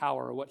in his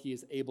power or what he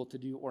is able to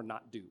do or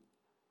not do.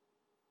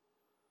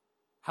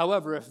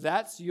 However, if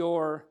that's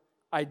your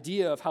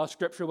idea of how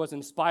Scripture was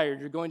inspired,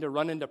 you're going to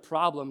run into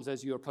problems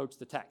as you approach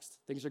the text.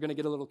 Things are going to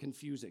get a little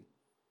confusing.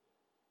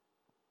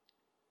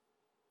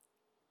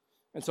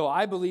 And so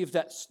I believe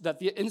that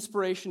the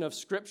inspiration of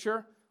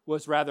Scripture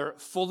was rather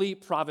fully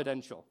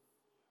providential.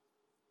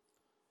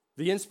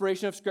 The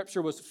inspiration of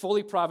Scripture was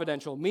fully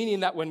providential,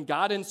 meaning that when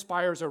God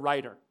inspires a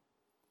writer,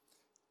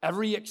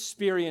 every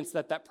experience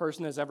that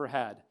person has ever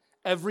had,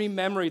 every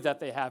memory that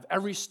they have,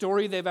 every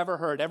story they've ever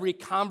heard, every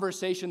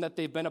conversation that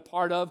they've been a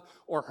part of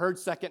or heard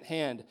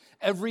secondhand,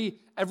 every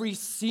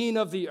scene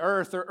of the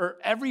earth or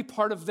every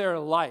part of their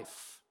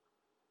life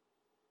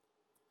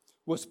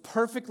was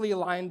perfectly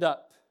lined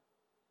up,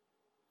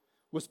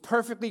 was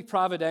perfectly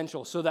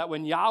providential, so that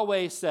when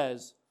Yahweh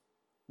says,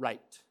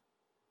 write,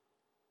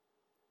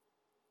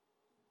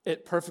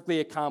 it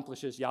perfectly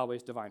accomplishes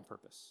Yahweh's divine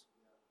purpose.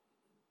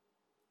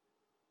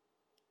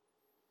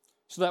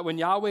 So that when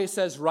Yahweh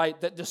says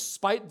write, that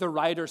despite the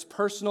writer's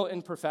personal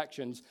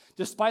imperfections,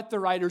 despite the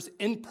writer's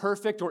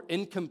imperfect or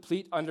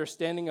incomplete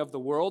understanding of the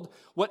world,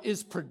 what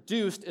is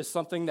produced is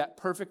something that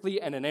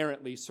perfectly and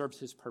inerrantly serves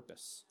his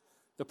purpose,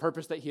 the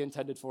purpose that he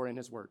intended for in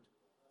his word.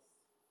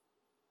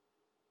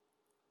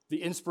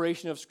 The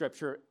inspiration of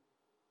Scripture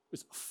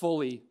is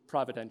fully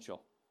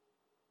providential.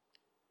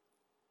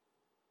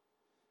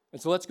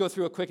 And so let's go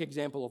through a quick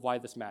example of why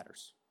this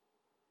matters.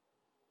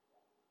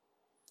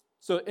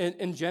 So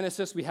in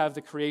Genesis, we have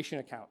the creation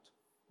account,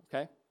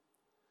 okay?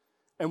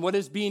 And what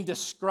is being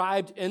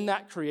described in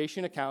that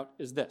creation account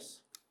is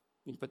this.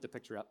 You can put the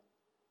picture up.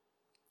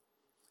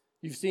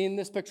 You've seen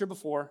this picture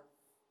before,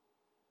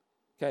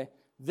 okay?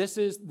 This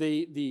is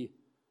the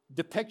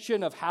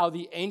depiction of how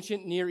the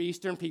ancient Near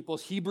Eastern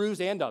peoples, Hebrews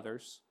and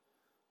others,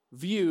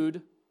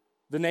 viewed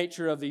the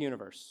nature of the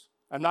universe.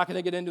 I'm not going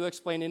to get into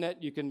explaining it.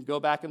 You can go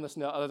back and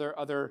listen to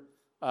other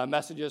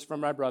messages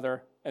from my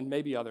brother and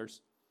maybe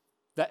others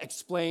that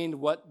explained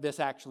what this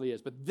actually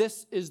is. But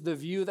this is the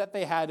view that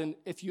they had. And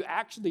if you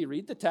actually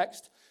read the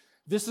text,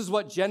 this is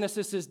what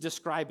Genesis is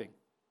describing.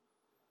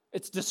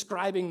 It's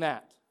describing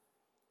that.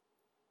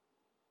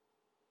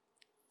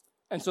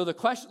 And so the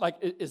question,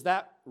 is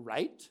that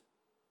right?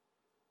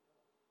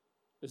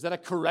 Is that a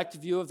correct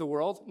view of the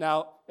world?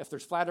 Now, if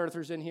there's flat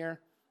earthers in here,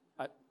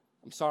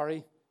 I'm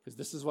sorry, because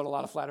this is what a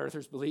lot of flat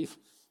earthers believe.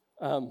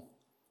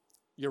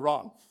 You're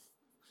wrong.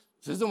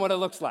 This isn't what it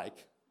looks like.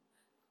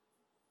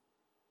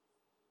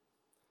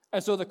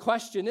 And so the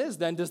question is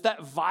then, does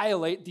that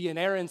violate the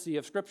inerrancy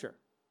of Scripture?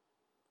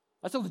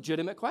 That's a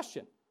legitimate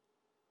question.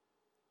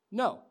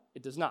 No,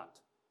 it does not.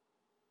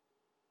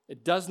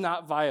 It does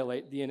not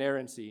violate the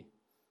inerrancy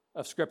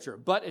of Scripture,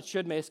 but it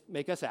should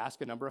make us ask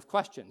a number of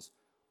questions.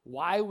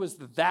 Why was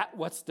that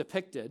what's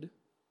depicted?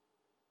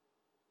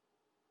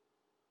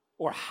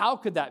 Or how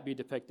could that be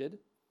depicted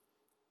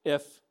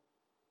if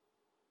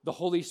the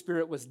Holy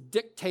Spirit was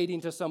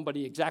dictating to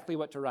somebody exactly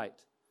what to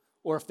write?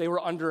 Or if they were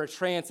under a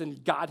trance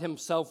and God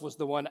himself was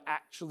the one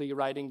actually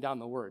writing down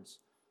the words?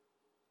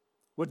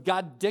 Would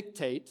God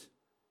dictate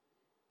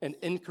an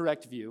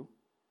incorrect view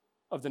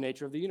of the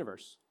nature of the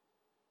universe?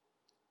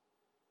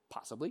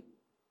 Possibly.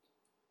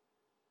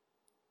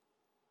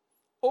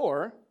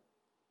 Or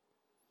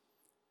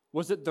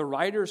was it the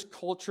writer's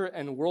culture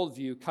and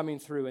worldview coming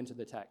through into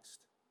the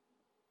text?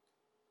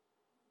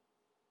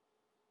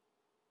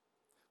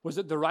 was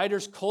it the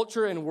writer's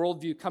culture and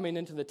worldview coming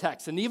into the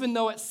text. And even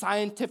though it's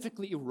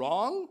scientifically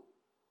wrong,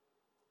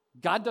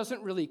 God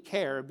doesn't really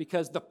care,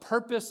 because the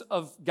purpose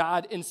of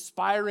God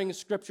inspiring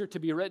Scripture to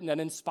be written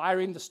and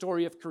inspiring the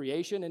story of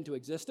creation into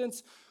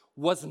existence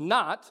was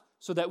not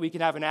so that we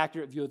can have an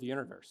accurate view of the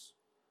universe.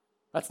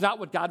 That's not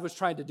what God was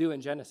trying to do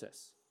in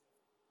Genesis.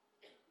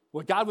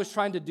 What God was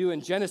trying to do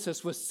in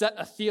Genesis was set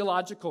a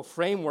theological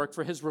framework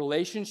for his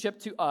relationship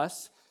to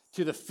us,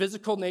 to the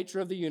physical nature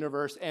of the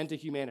universe, and to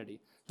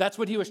humanity. That's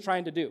what he was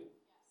trying to do.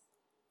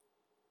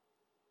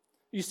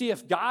 You see,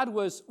 if God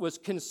was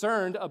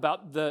concerned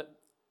about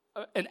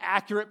an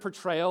accurate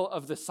portrayal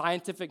of the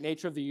scientific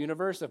nature of the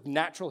universe, of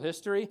natural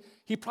history,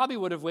 he probably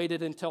would have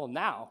waited until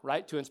now,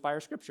 right, to inspire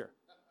Scripture.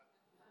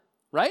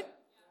 Right?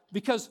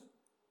 Because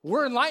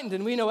we're enlightened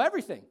and we know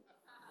everything.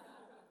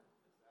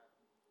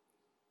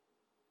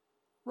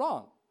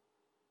 Wrong.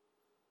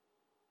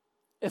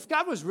 If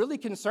God was really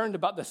concerned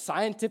about the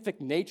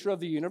scientific nature of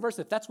the universe,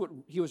 if that's what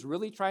he was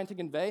really trying to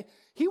convey,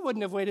 he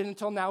wouldn't have waited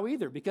until now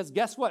either. Because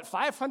guess what?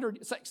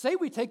 Say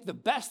we take the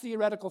best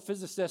theoretical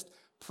physicist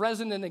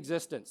present in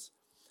existence,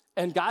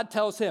 and God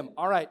tells him,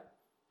 all right,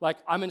 like,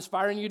 I'm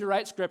inspiring you to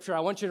write Scripture.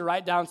 I want you to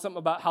write down something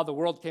about how the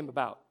world came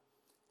about.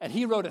 And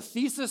he wrote a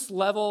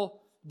thesis-level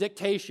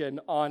dictation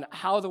on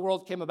how the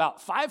world came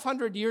about.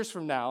 500 years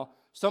from now,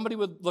 somebody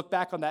would look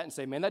back on that and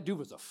say, man, that dude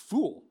was a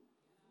fool.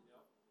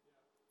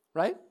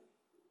 Right?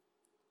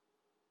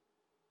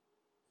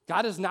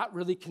 God is not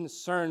really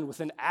concerned with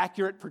an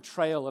accurate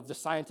portrayal of the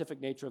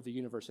scientific nature of the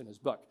universe in his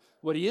book.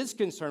 What he is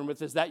concerned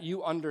with is that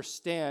you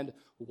understand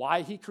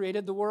why he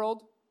created the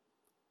world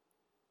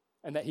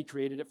and that he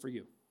created it for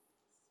you.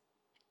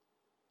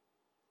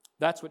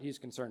 That's what he's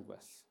concerned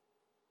with.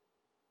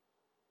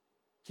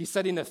 He's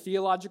setting a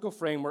theological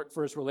framework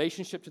for his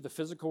relationship to the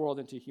physical world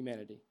and to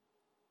humanity.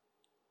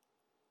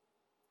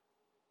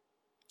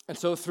 And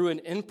so through an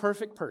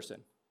imperfect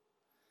person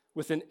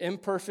with an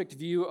imperfect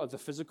view of the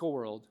physical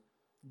world,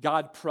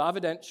 God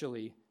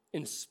providentially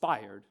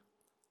inspired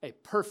a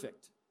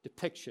perfect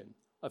depiction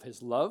of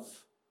his love,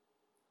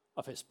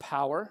 of his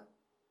power,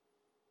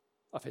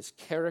 of his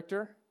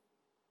character,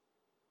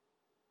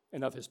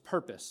 and of his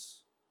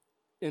purpose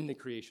in the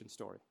creation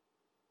story.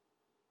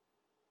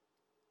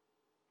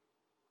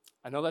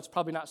 I know that's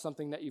probably not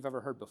something that you've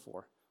ever heard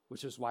before,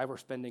 which is why we're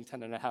spending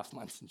 10 and a half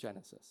months in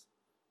Genesis.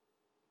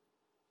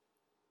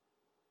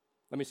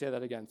 Let me say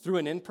that again. Through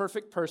an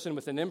imperfect person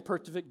with an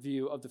imperfect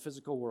view of the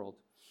physical world,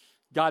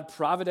 God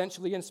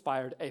providentially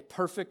inspired a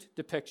perfect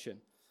depiction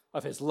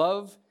of his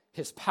love,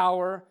 his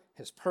power,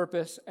 his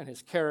purpose, and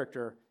his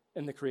character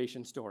in the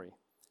creation story.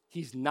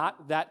 He's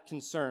not that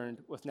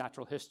concerned with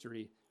natural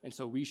history, and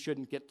so we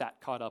shouldn't get that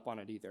caught up on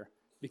it either.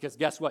 Because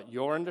guess what?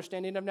 Your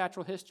understanding of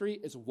natural history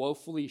is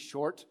woefully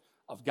short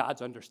of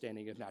God's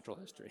understanding of natural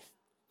history.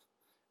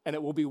 And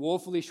it will be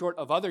woefully short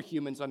of other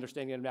humans'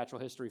 understanding of natural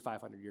history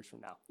 500 years from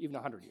now, even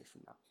 100 years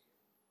from now.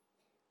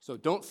 So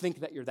don't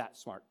think that you're that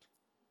smart,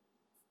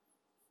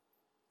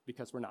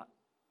 because we're not.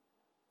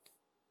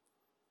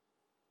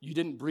 You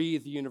didn't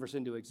breathe the universe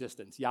into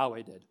existence.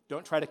 Yahweh did.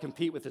 Don't try to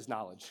compete with his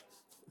knowledge.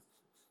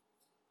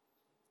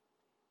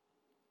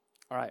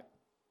 All right.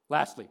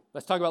 Lastly,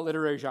 let's talk about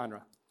literary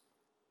genre.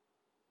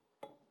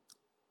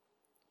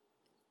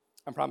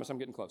 I promise I'm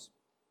getting close.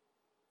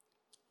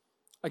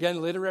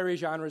 Again, literary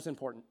genre is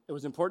important. It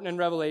was important in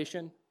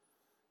Revelation.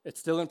 It's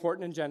still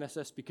important in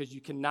Genesis, because you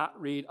cannot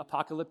read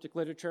apocalyptic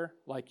literature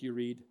like you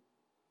read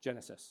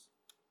Genesis.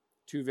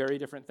 Two very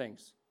different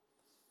things.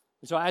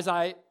 And so as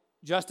I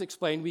just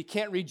explained, we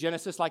can't read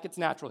Genesis like it's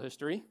natural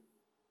history.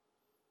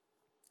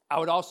 I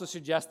would also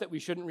suggest that we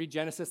shouldn't read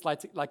Genesis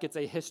like it's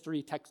a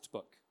history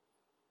textbook.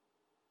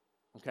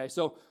 Okay,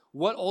 so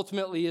what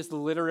ultimately is the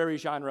literary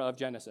genre of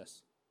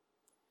Genesis?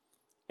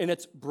 In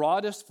its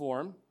broadest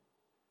form,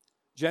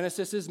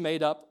 Genesis is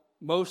made up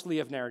mostly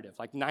of narrative,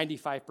 like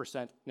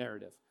 95%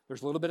 narrative.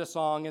 There's a little bit of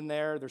song in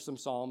there, there's some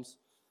psalms,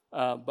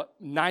 but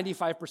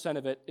 95%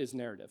 of it is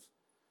narrative.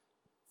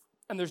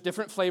 And there's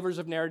different flavors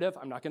of narrative.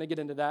 I'm not going to get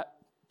into that.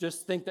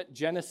 Just think that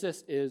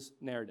Genesis is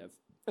narrative.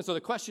 And so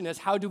the question is,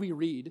 how do we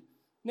read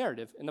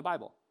narrative in the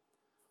Bible?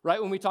 Right?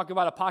 When we talk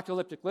about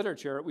apocalyptic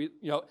literature,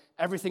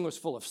 everything was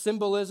full of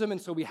symbolism, and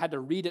so we had to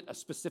read it a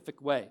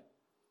specific way.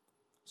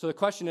 So the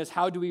question is,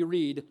 how do we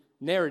read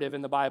narrative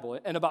in the Bible?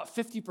 And about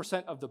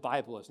 50% of the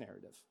Bible is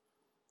narrative.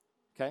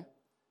 Okay?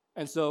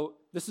 And so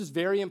this is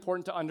very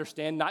important to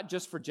understand, not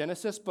just for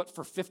Genesis, but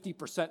for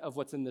 50% of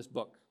what's in this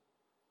book.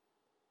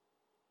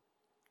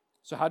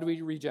 So how do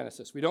we read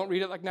Genesis? We don't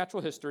read it like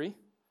natural history.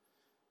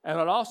 And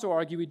I'd also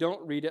argue we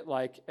don't read it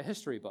like a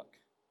history book.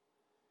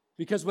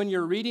 Because when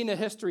you're reading a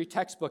history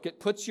textbook, it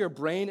puts your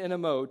brain in a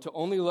mode to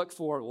only look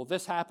for, well,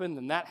 this happened,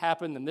 and that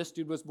happened, and this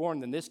dude was born,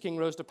 then this king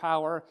rose to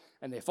power,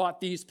 and they fought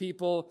these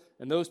people,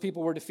 and those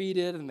people were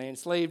defeated, and they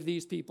enslaved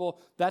these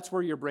people. That's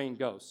where your brain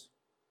goes.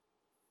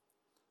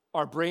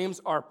 Our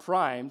brains are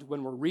primed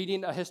when we're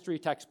reading a history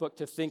textbook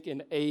to think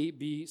in A,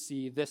 B,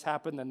 C, this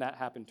happened, then that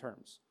happened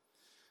terms.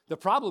 The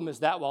problem is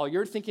that while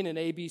you're thinking in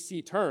A, B,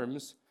 C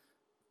terms,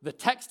 the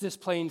text is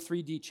playing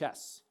 3D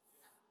chess.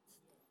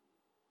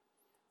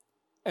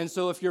 And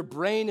so if your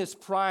brain is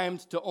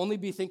primed to only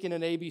be thinking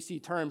in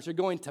ABC terms, you're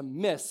going to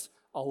miss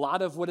a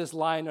lot of what is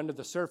lying under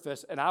the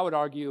surface, and I would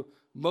argue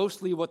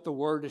mostly what the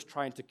word is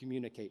trying to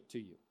communicate to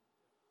you.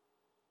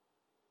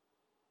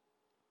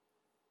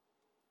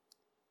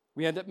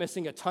 We end up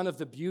missing a ton of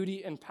the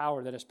beauty and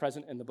power that is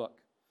present in the book.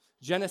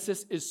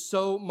 Genesis is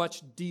so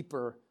much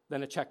deeper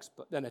than a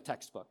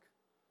textbook.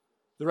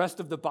 The rest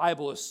of the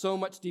Bible is so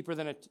much deeper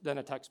than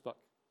a textbook.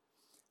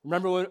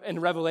 Remember in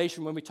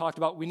Revelation when we talked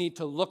about we need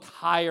to look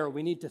higher,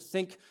 we need to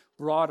think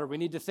broader, we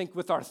need to think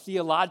with our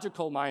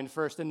theological mind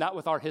first and not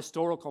with our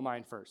historical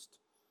mind first.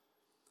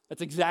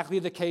 That's exactly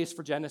the case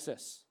for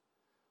Genesis.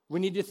 We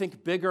need to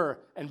think bigger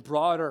and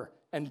broader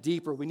and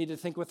deeper. We need to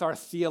think with our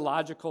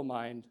theological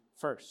mind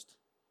first.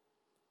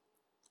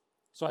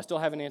 So I still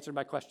haven't answered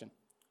my question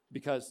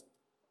because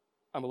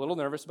I'm a little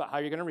nervous about how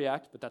you're going to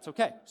react, but that's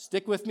okay.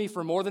 Stick with me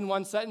for more than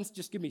one sentence.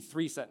 Just give me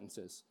 3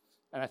 sentences,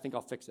 and I think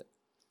I'll fix it.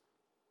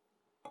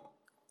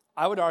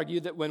 I would argue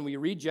that when we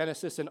read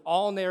Genesis and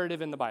all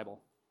narrative in the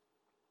Bible,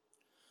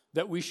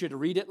 that we should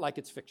read it like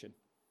it's fiction.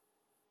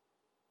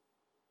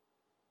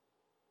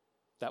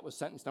 That was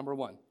sentence number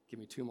 1. Give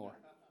me 2 more.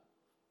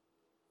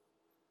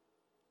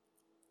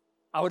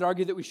 I would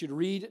argue that we should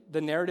read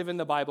the narrative in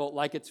the Bible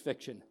like it's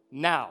fiction.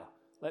 Now,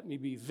 let me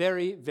be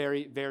very,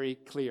 very, very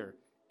clear.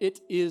 It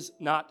is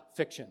not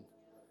fiction.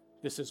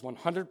 This is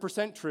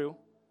 100% true.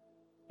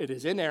 It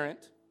is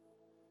inerrant.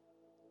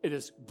 It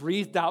is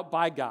breathed out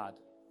by God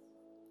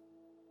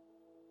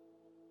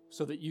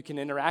so that you can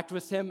interact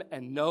with him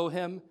and know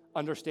him,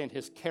 understand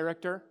his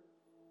character,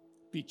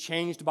 be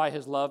changed by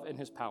his love and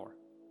his power.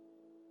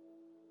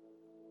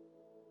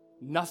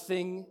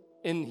 Nothing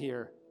in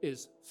here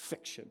is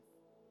fiction.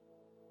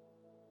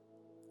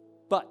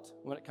 But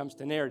when it comes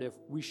to narrative,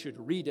 we should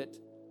read it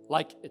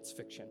like it's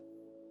fiction.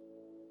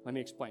 Let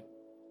me explain.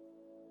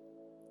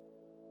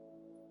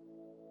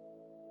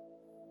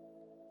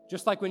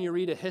 Just like when you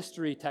read a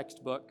history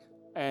textbook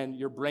and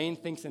your brain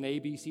thinks in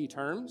ABC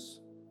terms,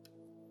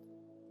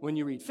 when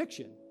you read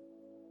fiction,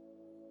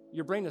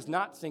 your brain is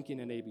not thinking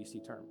in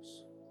ABC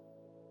terms.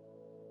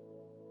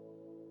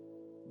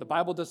 The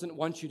Bible doesn't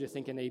want you to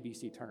think in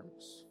ABC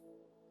terms.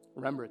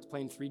 Remember, it's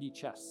playing 3D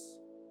chess.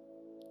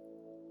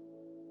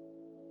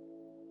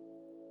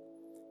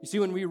 You see,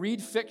 when we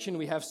read fiction,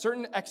 we have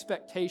certain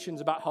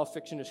expectations about how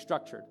fiction is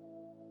structured,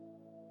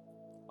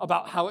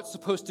 about how it's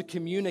supposed to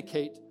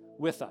communicate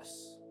with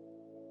us.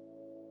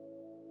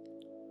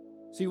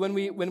 See, when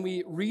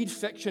we read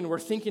fiction, we're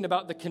thinking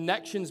about the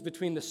connections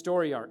between the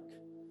story arc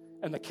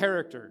and the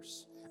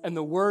characters and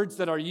the words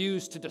that are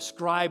used to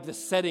describe the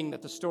setting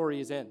that the story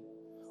is in.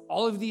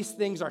 All of these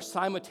things are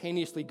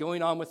simultaneously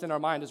going on within our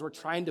mind as we're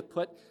trying to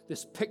put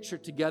this picture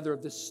together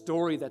of this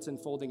story that's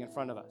unfolding in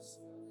front of us.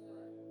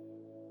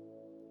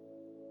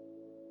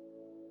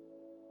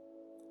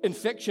 In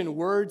fiction,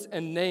 words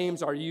and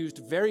names are used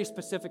very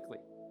specifically.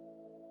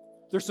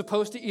 They're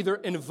supposed to either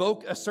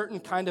invoke a certain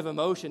kind of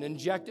emotion,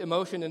 inject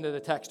emotion into the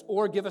text,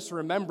 or give us a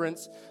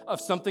remembrance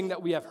of something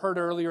that we have heard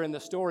earlier in the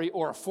story,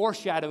 or a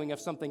foreshadowing of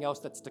something else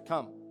that's to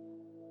come.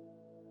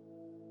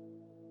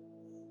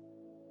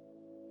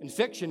 In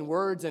fiction,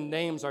 words and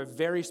names are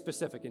very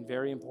specific and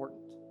very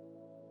important.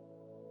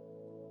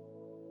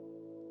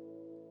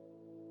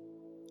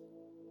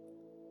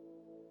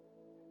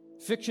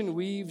 Fiction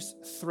weaves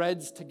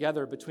threads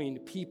together between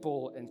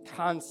people and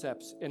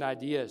concepts and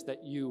ideas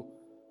that you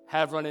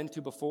have run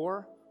into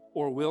before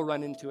or will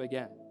run into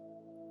again.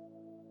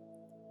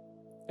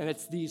 And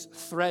it's these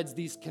threads,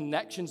 these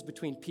connections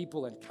between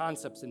people and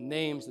concepts and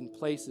names and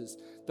places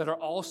that are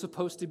all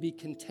supposed to be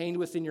contained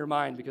within your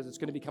mind because it's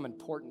going to become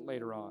important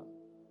later on.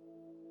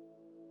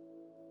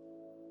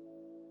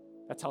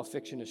 That's how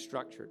fiction is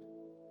structured.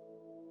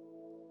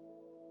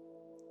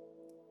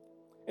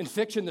 In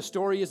fiction, the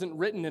story isn't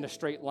written in a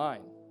straight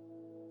line.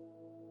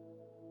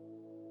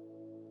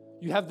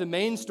 You have the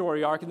main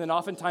story arc, and then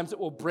oftentimes it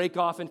will break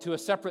off into a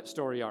separate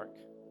story arc.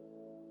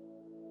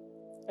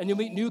 And you'll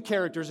meet new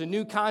characters and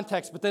new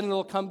context, but then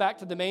it'll come back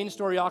to the main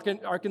story arc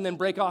and then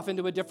break off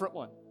into a different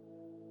one.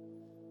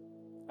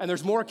 And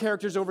there's more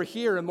characters over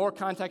here and more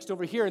context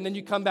over here, and then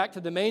you come back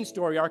to the main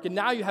story arc, and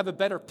now you have a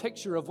better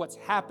picture of what's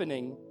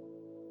happening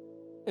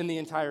in the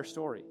entire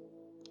story.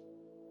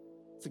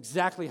 It's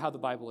exactly how the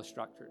Bible is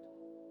structured.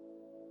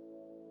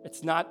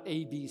 It's not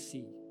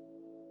ABC.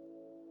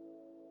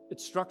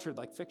 It's structured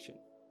like fiction.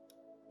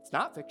 It's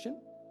not fiction.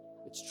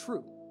 It's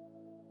true.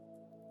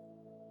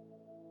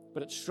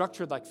 But it's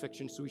structured like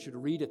fiction, so we should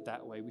read it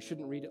that way. We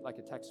shouldn't read it like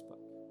a textbook.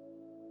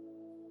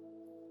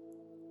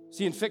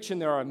 See, in fiction,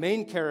 there are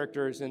main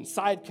characters and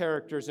side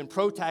characters and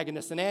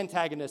protagonists and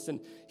antagonists and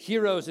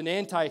heroes and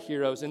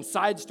anti-heroes and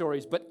side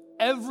stories, but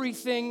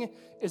everything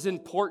is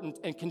important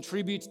and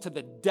contributes to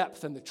the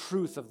depth and the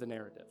truth of the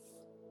narrative.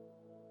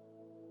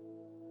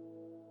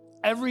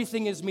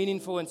 Everything is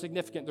meaningful and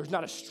significant. There's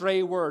not a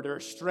stray word or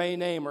a stray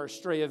name or a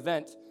stray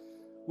event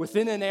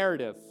within a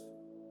narrative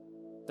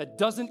that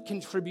doesn't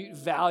contribute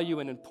value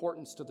and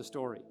importance to the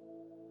story.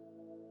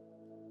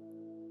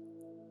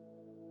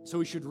 So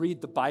we should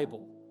read the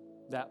Bible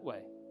that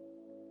way.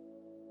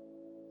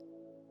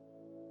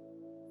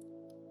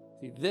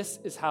 See, this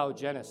is how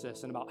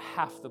Genesis and about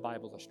half the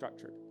Bible is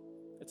structured.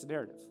 It's a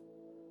narrative.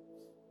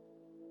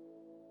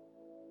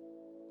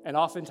 And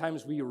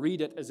oftentimes we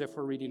read it as if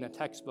we're reading a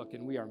textbook,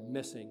 and we are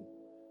missing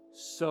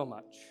so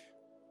much.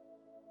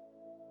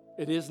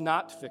 It is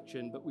not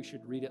fiction, but we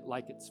should read it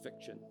like it's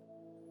fiction,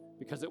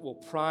 because it will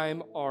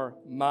prime our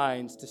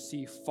minds to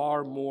see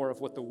far more of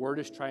what the Word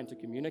is trying to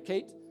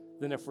communicate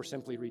than if we're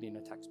simply reading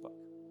a textbook.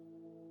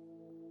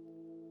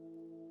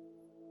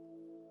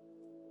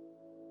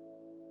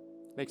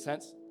 Make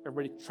sense?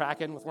 Everybody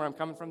tracking with where I'm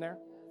coming from there?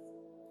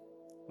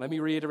 Let me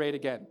reiterate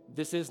again.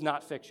 This is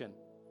not fiction,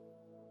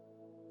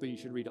 but you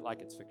should read it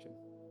like it's fiction.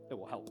 It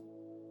will help.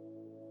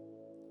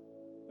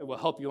 It will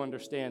help you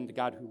understand the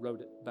God who wrote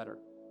it better.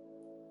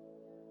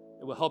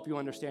 It will help you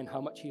understand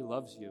how much He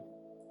loves you.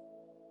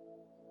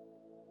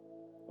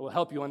 It will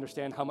help you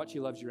understand how much He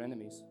loves your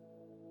enemies.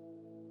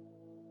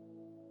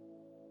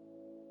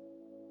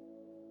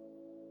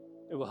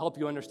 It will help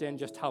you understand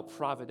just how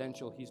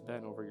providential He's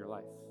been over your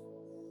life.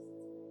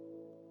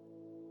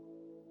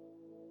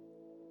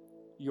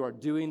 You are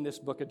doing this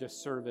book a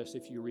disservice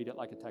if you read it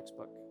like a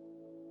textbook.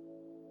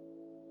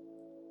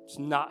 It's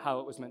not how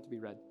it was meant to be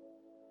read.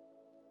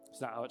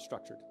 It's not how it's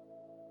structured.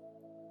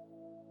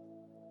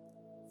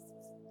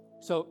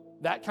 So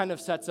that kind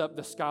of sets up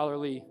the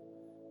scholarly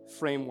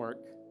framework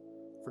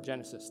for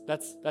Genesis.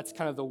 That's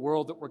kind of the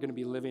world that we're going to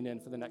be living in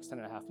for the next 10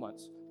 and a half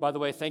months. By the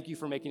way, thank you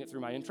for making it through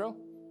my intro.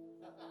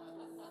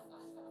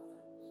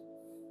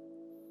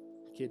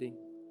 Kidding.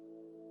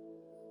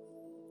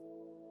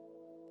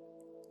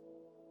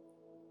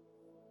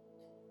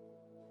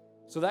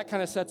 So that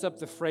kind of sets up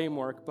the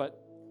framework, but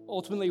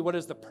ultimately, what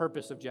is the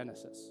purpose of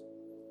Genesis?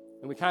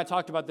 And we kind of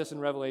talked about this in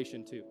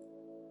Revelation too.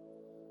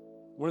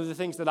 One of the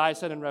things that I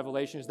said in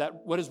Revelation is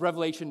that what is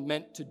Revelation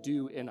meant to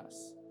do in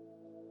us?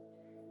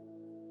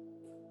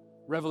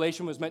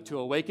 Revelation was meant to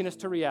awaken us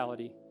to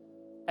reality,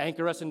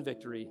 anchor us in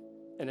victory,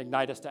 and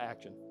ignite us to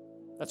action.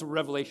 That's what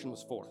Revelation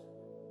was for.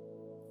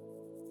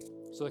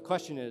 So the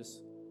question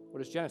is,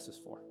 what is Genesis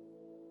for?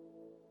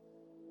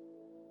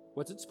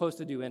 What's it supposed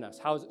to do in us?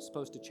 How is it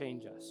supposed to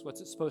change us? What's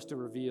it supposed to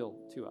reveal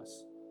to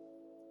us?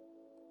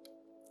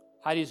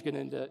 Heidi's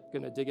going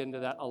to dig into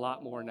that a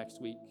lot more next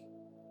week,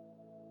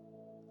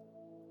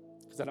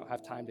 because I don't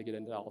have time to get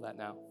into all that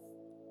now.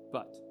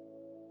 But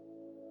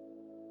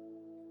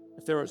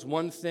if there was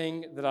one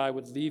thing that I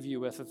would leave you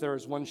with, if there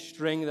was one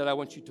string that I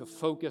want you to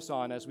focus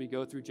on as we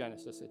go through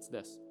Genesis, it's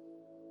this.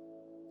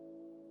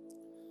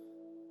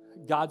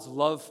 God's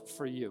love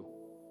for you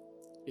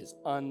is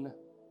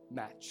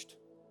unmatched.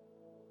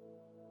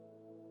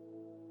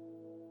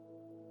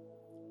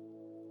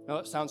 I know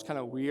it sounds kind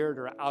of weird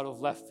or out of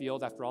left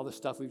field after all the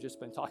stuff we've just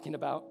been talking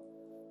about.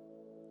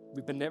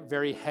 We've been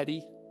very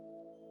heady.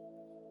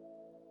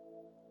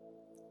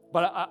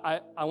 But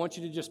I want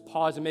you to just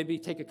pause and maybe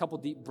take a couple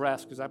deep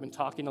breaths, because I've been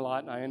talking a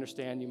lot, and I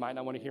understand you might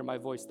not want to hear my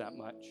voice that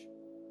much.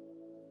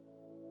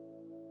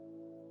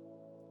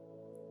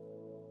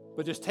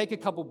 But just take a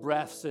couple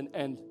breaths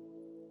and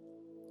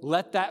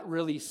let that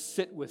really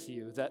sit with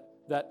you,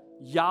 that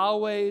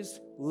Yahweh's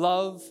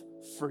love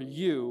for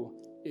you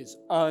is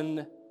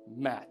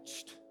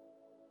unmatched.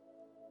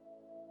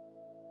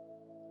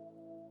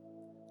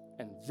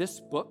 And this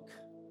book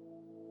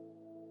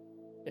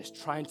is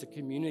trying to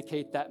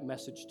communicate that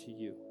message to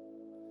you.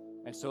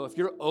 And so if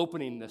you're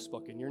opening this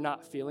book and you're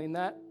not feeling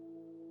that,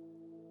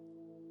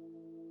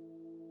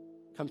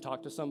 come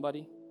talk to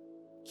somebody.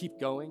 Keep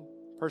going.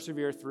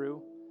 Persevere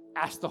through.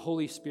 Ask the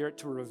Holy Spirit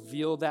to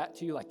reveal that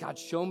to you. Like, God,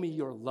 show me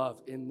your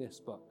love in this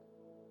book.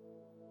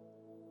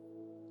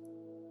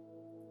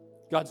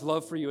 God's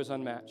love for you is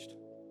unmatched.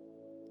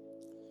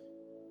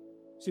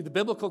 See, the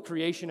biblical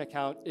creation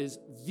account is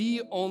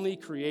the only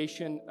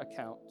creation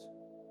account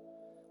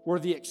where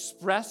the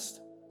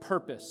expressed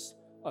purpose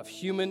of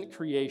human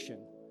creation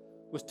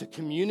was to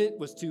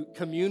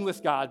commune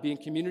with God, be in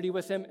community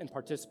with Him, and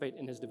participate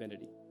in His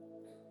divinity.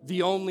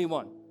 The only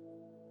one.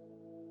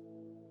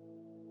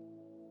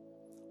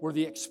 Where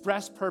the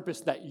express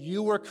purpose that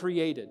you were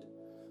created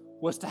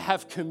was to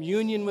have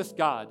communion with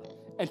God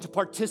and to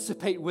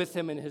participate with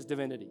Him in His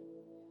divinity.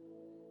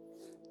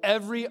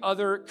 Every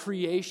other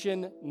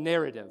creation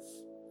narrative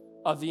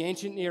of the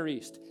ancient Near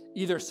East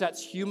either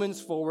sets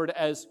humans forward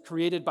as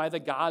created by the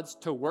gods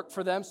to work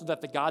for them so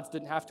that the gods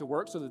didn't have to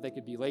work so that they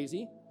could be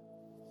lazy,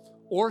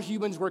 or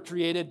humans were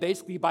created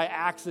basically by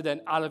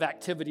accident out of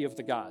activity of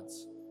the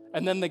gods,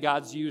 and then the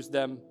gods used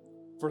them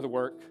for the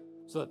work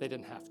so that they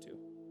didn't have to.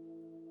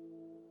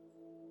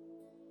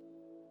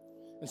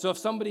 And so if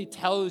somebody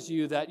tells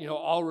you that,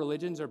 all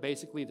religions are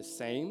basically the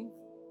same,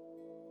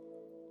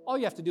 all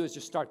you have to do is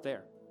just start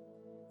there.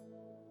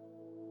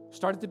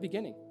 Start at the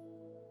beginning.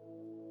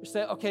 Just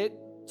say, okay,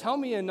 tell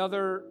me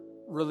another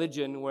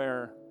religion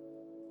where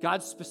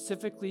God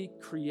specifically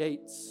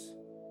creates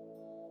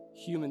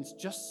humans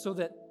just so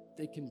that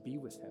they can be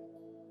with Him.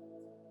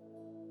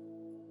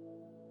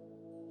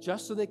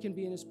 Just so they can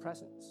be in His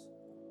presence.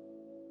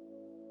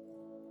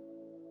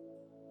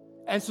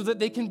 And so that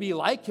they can be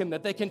like Him,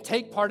 that they can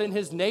take part in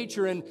His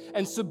nature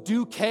and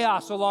subdue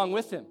chaos along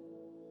with Him.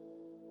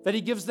 That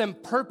he gives them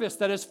purpose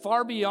that is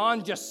far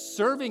beyond just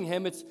serving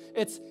him.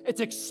 It's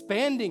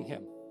expanding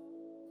him.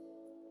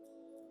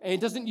 And he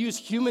doesn't use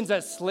humans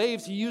as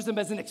slaves. He uses them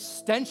as an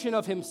extension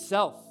of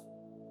himself.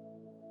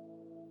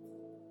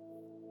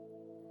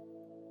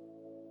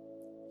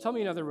 Tell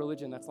me another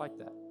religion that's like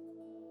that.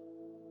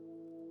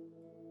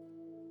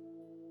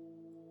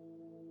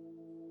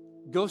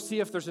 Go see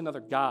if there's another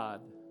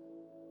God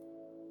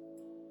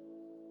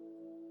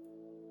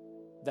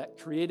that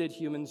created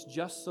humans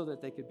just so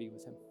that they could be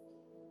with him.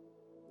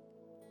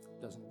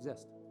 It doesn't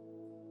exist.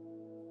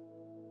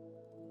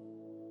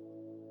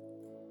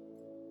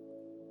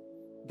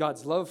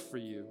 God's love for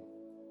you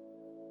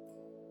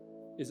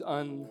is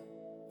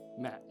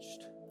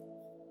unmatched.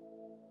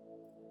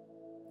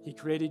 He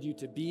created you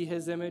to be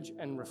his image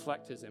and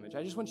reflect his image.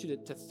 I just want you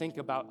to think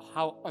about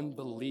how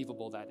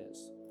unbelievable that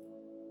is.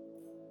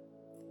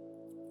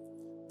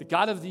 The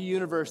God of the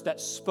universe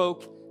that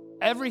spoke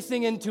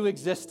everything into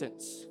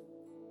existence,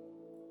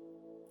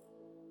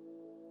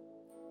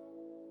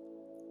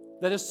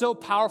 that is so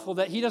powerful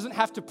that he doesn't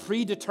have to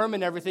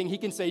predetermine everything. He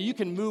can say, you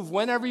can move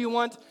whenever you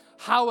want,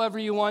 however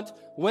you want,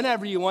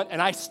 whenever you want,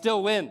 and I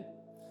still win.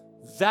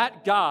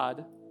 That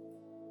God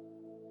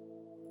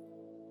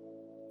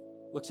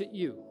looks at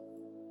you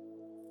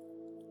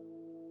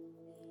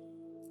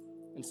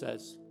and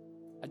says,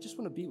 I just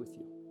want to be with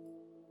you.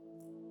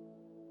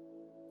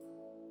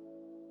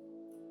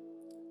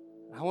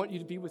 I want you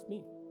to be with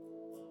me.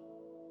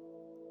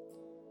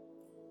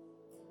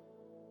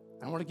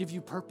 I want to give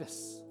you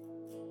purpose.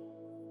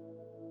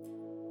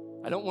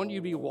 I don't want you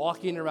to be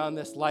walking around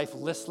this life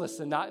listless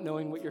and not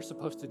knowing what you're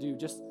supposed to do.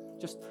 Just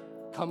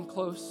come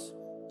close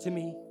to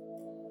me.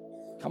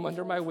 Come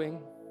under my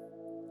wing.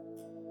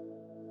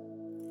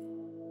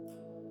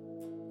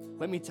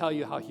 Let me tell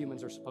you how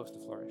humans are supposed to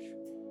flourish.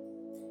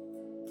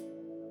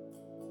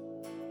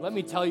 Let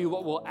me tell you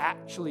what will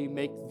actually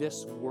make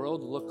this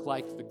world look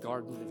like the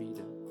Garden of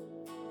Eden.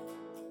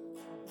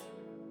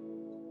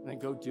 And then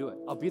go do it.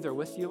 I'll be there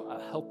with you.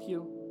 I'll help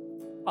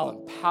you. I'll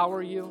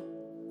empower you.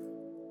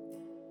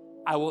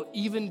 I will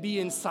even be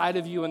inside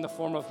of you in the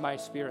form of my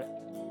Spirit.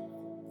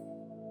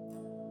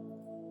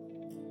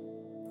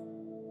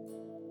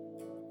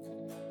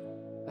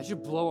 That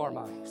should blow our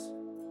minds.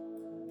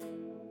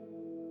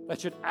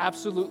 That should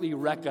absolutely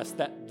wreck us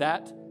that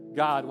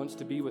God wants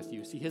to be with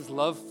you. See, his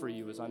love for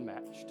you is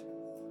unmatched.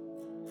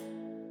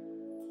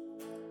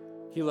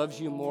 He loves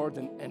you more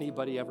than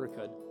anybody ever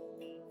could.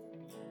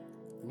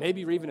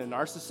 Maybe you're even a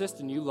narcissist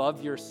and you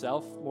love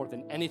yourself more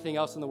than anything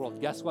else in the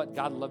world. Guess what?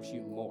 God loves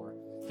you more.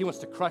 He wants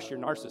to crush your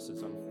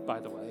narcissism, by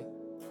the way.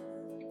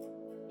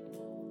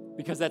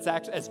 Because that's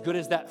actually, as good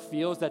as that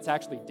feels, that's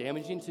actually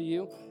damaging to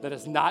you. That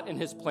is not in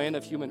his plan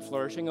of human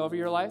flourishing over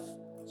your life.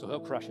 So he'll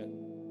crush it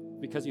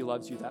because he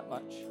loves you that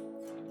much.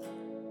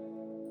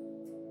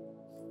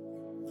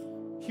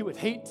 He would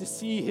hate to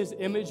see his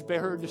image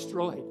bearer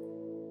destroyed.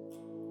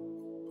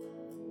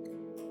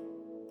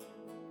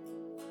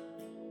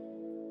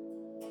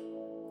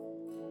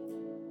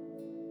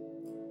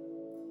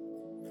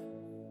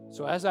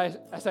 So as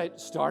I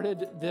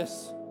started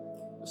this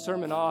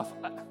sermon off,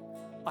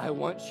 I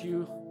want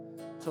you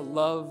to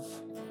love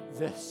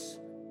this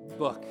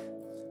book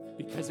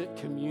because it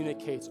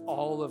communicates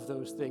all of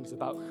those things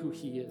about who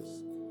he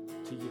is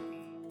to you.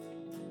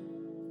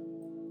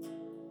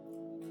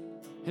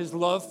 His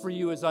love for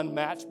you is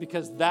unmatched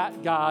because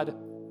that God,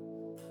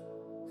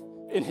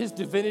 in his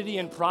divinity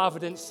and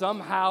providence,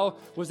 somehow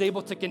was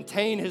able to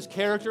contain his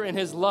character and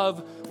his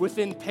love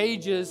within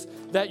pages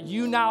that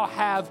you now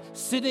have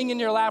sitting in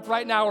your lap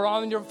right now or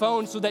on your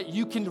phone so that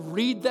you can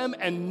read them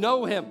and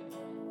know him.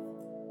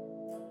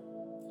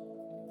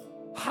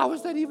 How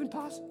is that even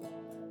possible?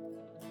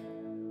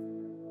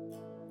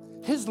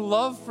 His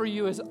love for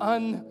you is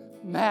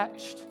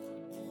unmatched.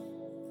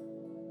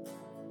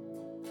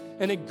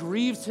 And it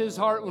grieves his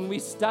heart when we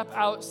step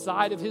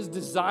outside of his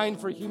design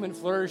for human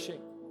flourishing.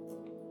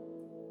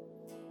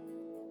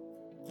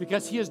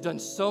 Because he has done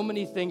so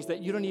many things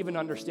that you don't even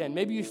understand.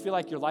 Maybe you feel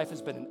like your life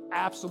has been an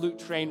absolute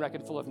train wreck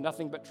and full of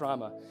nothing but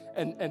trauma.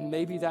 And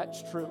maybe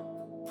that's true.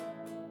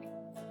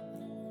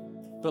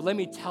 But let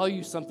me tell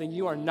you something.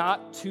 You are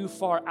not too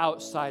far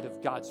outside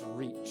of God's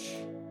reach.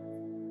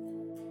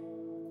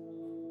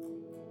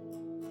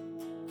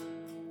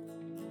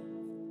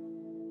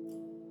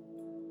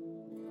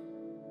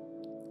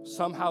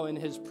 Somehow in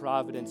his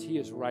providence, he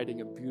is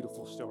writing a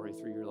beautiful story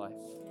through your life.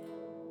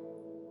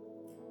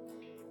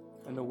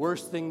 And the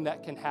worst thing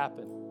that can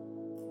happen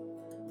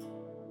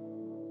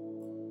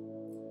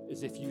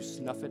is if you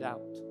snuff it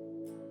out.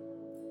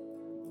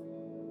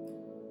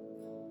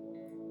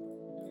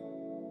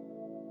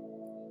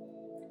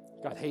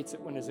 God hates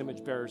it when his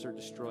image bearers are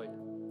destroyed.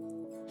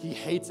 He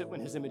hates it when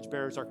his image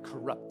bearers are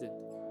corrupted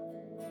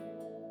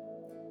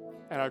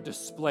and are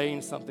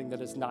displaying something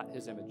that is not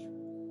his image.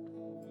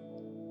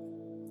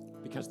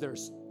 Because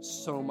there's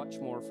so much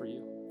more for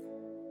you.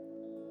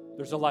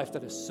 There's a life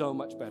that is so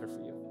much better for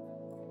you.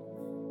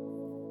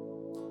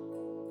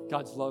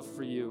 God's love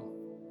for you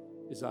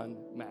is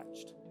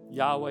unmatched.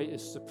 Yahweh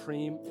is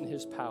supreme in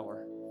his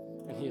power,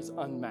 and he is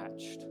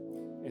unmatched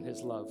in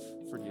his love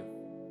for you.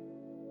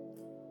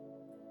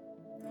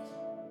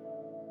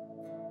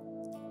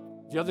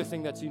 The other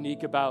thing that's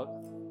unique about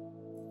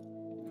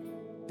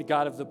the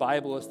God of the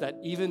Bible is that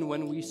even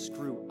when we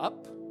screw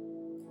up,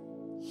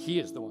 he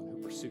is the one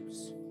who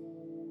pursues.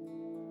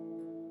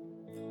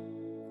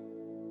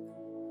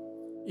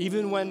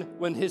 Even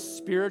when his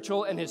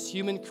spiritual and his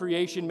human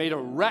creation made a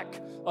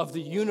wreck of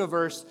the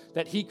universe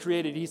that he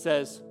created, he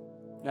says,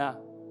 nah,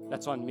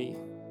 that's on me.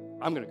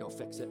 I'm going to go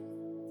fix it.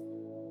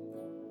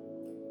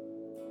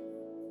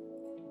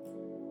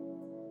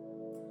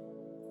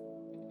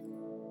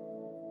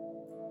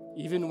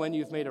 Even when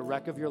you've made a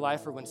wreck of your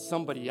life or when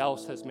somebody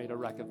else has made a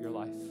wreck of your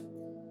life,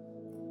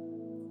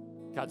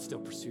 God still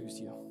pursues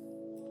you.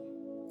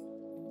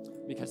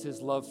 Because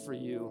his love for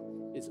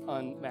you is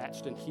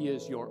unmatched and he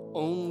is your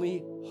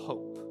only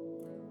hope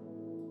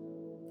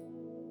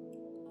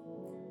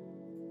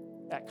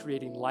at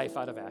creating life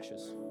out of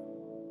ashes.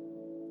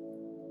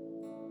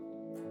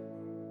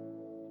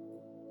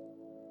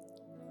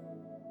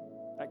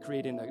 At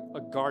creating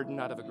a garden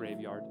out of a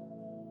graveyard.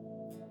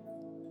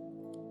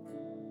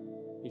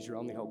 He's your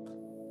only hope.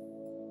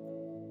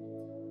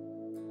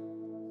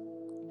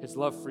 His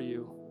love for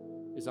you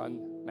is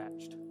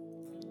unmatched.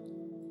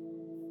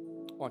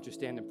 Why don't you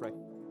stand and pray?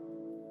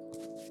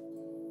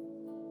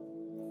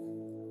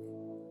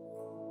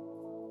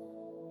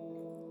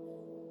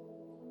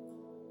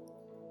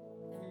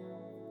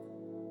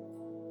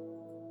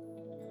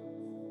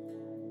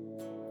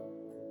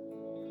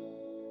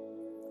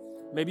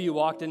 Maybe you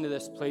walked into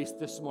this place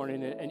this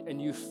morning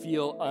and you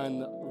feel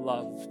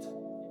unloved.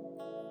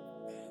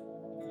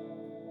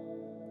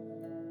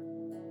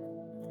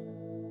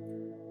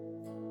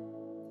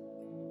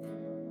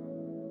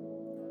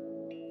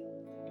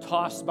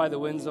 Tossed by the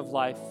winds of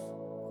life,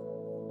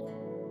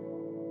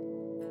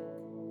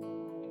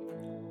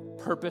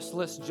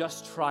 purposeless,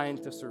 just trying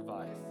to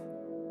survive.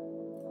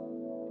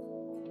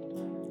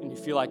 And you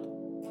feel like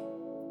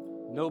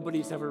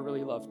nobody's ever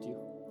really loved you.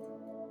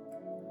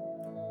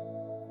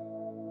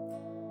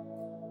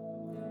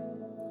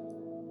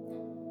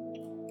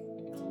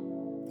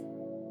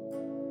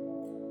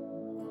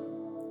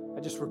 I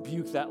just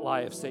rebuke that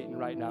lie of Satan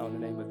right now in the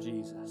name of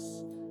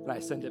Jesus, and I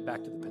send it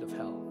back to the pit of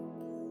hell.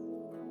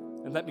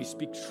 And let me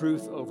speak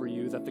truth over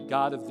you that the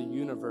God of the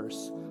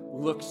universe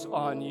looks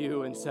on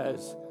you and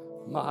says,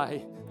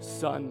 my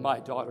son, my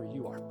daughter,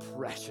 you are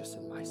precious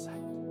in my sight.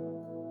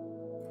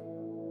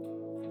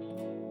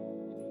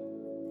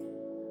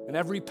 And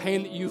every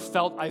pain that you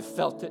felt, I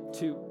felt it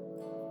too.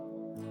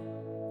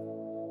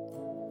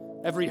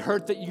 Every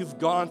hurt that you've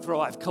gone through,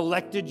 I've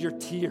collected your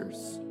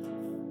tears.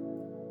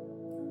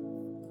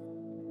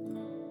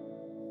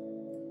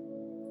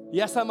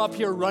 Yes, I'm up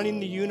here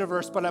running the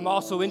universe, but I'm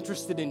also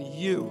interested in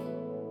you.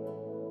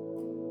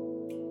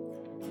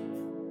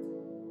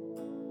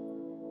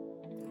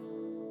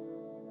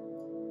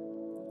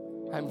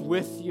 I'm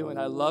with you and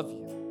I love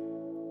you.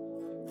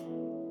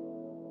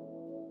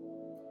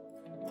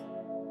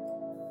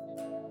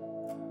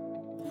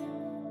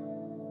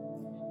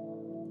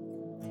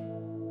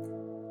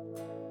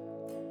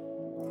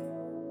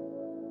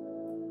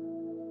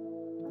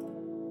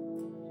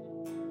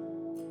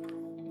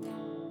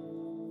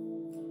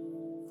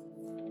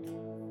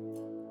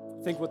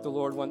 I think what the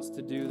Lord wants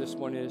to do this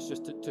morning is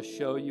just to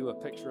show you a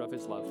picture of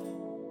his love.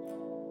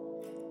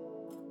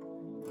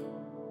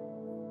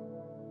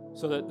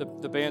 So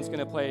that the band's going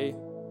to play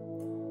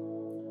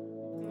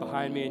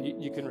behind me,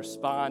 and you can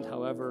respond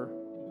however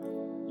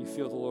you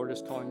feel the Lord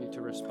is calling you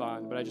to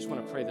respond. But I just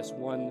want to pray this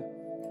one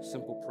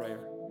simple prayer.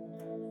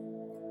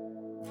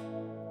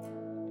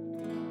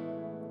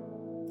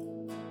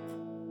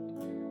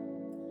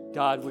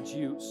 God, would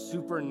you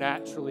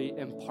supernaturally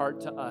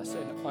impart to us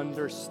an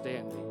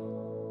understanding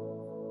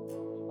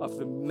of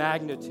the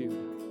magnitude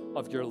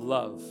of your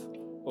love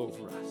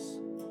over us.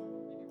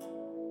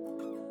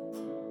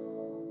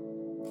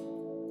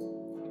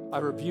 I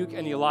rebuke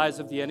any lies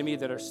of the enemy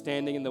that are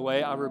standing in the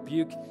way. I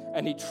rebuke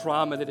any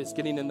trauma that is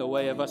getting in the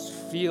way of us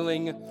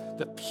feeling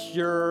the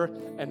pure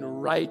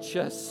and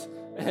righteous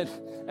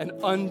and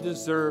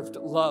undeserved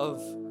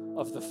love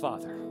of the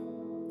Father.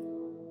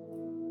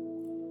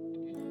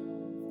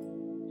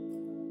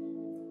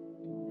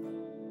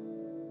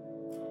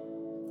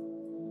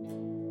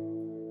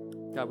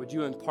 God, would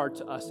you impart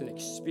to us an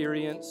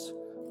experience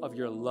of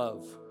your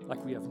love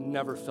like we have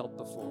never felt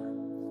before?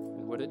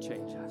 And would it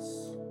change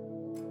us?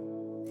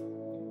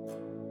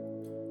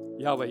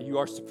 Yahweh, you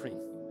are supreme.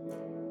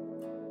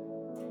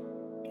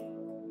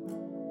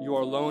 You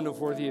are alone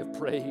worthy of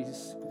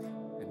praise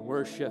and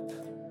worship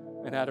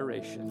and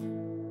adoration.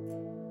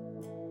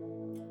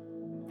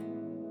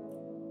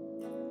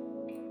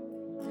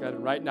 God,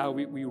 and right now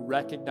we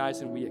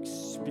recognize and we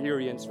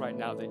experience right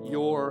now that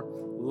your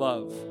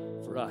love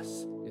for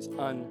us is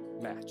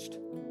unmatched.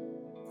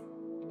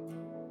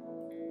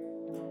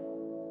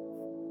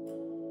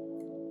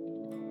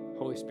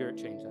 Holy Spirit,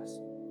 change us.